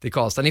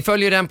Karlstad. Ni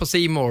följer den på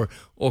C More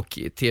och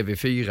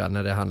TV4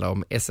 när det handlar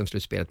om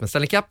SM-slutspelet. Men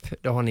Stanley Cup,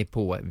 det har ni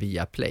på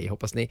Viaplay.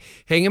 Hoppas ni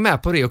hänger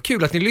med på det. Och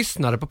kul att ni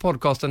lyssnade på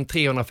podcasten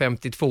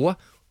 352.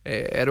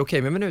 Är det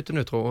okej med minuter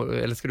nu, tror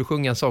eller ska du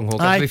sjunga en sång,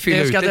 Håkan? Nej, det ska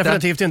jag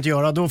definitivt inte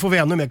göra. Då får vi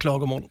ännu mer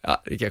klagomål.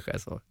 Ja, det kanske är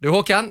så. Du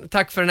Håkan,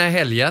 tack för den här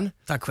helgen.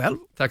 Tack själv.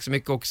 Tack så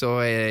mycket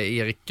också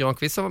Erik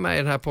Granqvist som var med i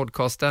den här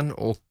podcasten.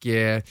 Och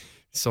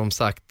som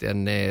sagt,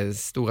 den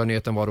stora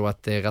nyheten var då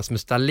att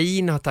Rasmus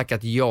Dahlin har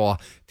tackat ja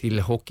till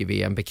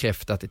hockey-VM,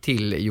 bekräftat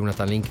till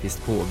Jonathan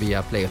Lindqvist på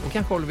Viaplay. Och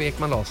kanske Oliver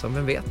Ekman Larsson,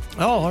 vem vet?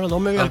 Ja,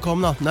 de är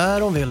välkomna när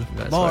de vill.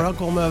 Bara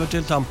komma över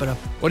till Tampere.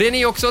 Och det är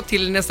ni också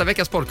till nästa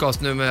veckas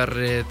podcast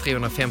nummer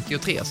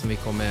 353 som vi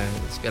kommer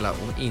spela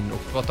in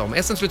och prata om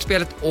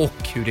SM-slutspelet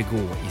och hur det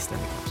går i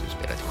Stanley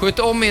Cup-slutspelet. Sköt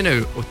om er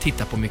nu och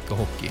titta på mycket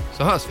hockey,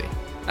 så hörs vi.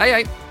 Hej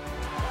hej!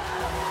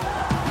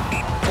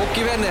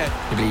 Hockeyvänner,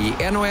 det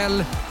blir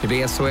NHL, det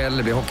blir SHL,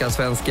 det blir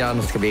Hockeyallsvenskan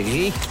och det ska bli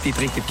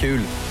riktigt, riktigt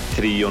kul.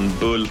 Trion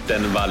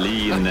Bulten,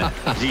 Wallin,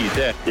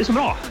 Gide. Det är så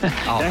bra.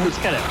 Jag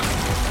älskar det.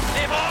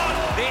 Det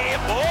är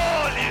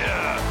mål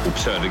ju!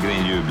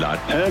 Södergren jublar.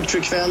 Hög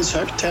frekvens,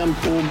 högt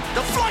tempo.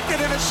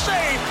 Deflected and a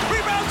save!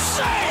 Rebound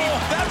save!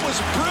 That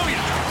was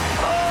brilliant!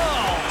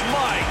 Oh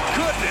my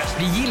goodness!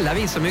 Det gillar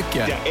vi så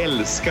mycket. Jag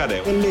älskar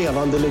det. En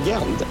levande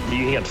legend. Det är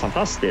ju helt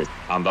fantastiskt.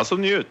 Andas och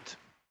njut.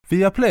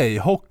 Viaplay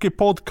Hockey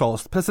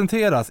Podcast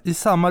presenteras i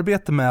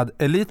samarbete med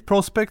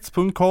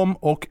eliteprospects.com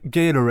och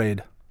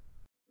Gatorade.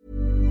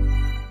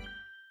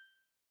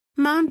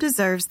 Mom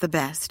deserves the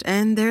best,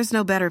 and there's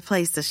no better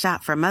place to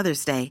shop for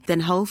Mother's Day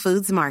than Whole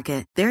Foods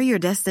Market. They're your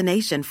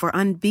destination for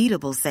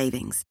unbeatable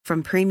savings,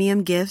 from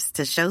premium gifts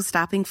to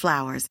show-stopping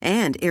flowers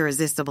and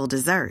irresistible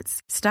desserts.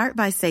 Start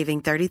by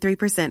saving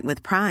 33%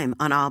 with Prime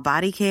on all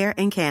body care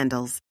and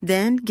candles.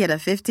 Then get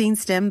a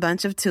 15-stem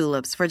bunch of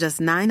tulips for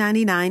just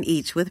 $9.99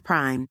 each with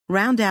Prime.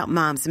 Round out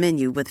Mom's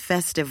menu with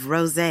festive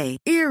rosé,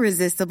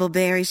 irresistible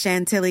berry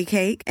chantilly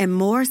cake, and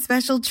more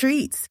special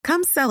treats.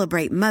 Come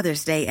celebrate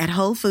Mother's Day at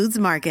Whole Foods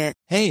Market.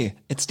 Hey,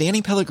 it's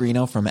Danny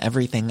Pellegrino from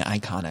Everything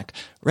Iconic.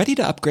 Ready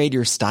to upgrade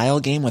your style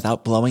game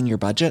without blowing your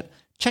budget?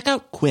 Check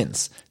out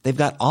Quince.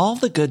 They've got all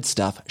the good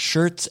stuff,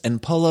 shirts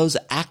and polos,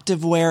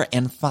 activewear,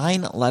 and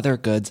fine leather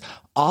goods,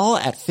 all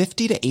at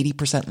 50 to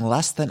 80%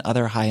 less than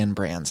other high-end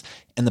brands.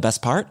 And the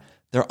best part?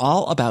 They're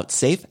all about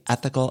safe,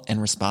 ethical,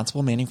 and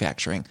responsible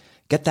manufacturing.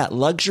 Get that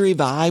luxury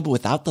vibe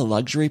without the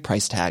luxury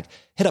price tag.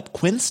 Hit up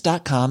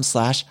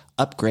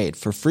quince.com/upgrade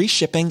for free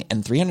shipping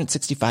and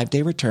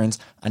 365-day returns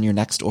on your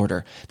next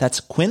order. That's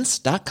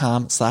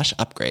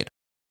quince.com/upgrade.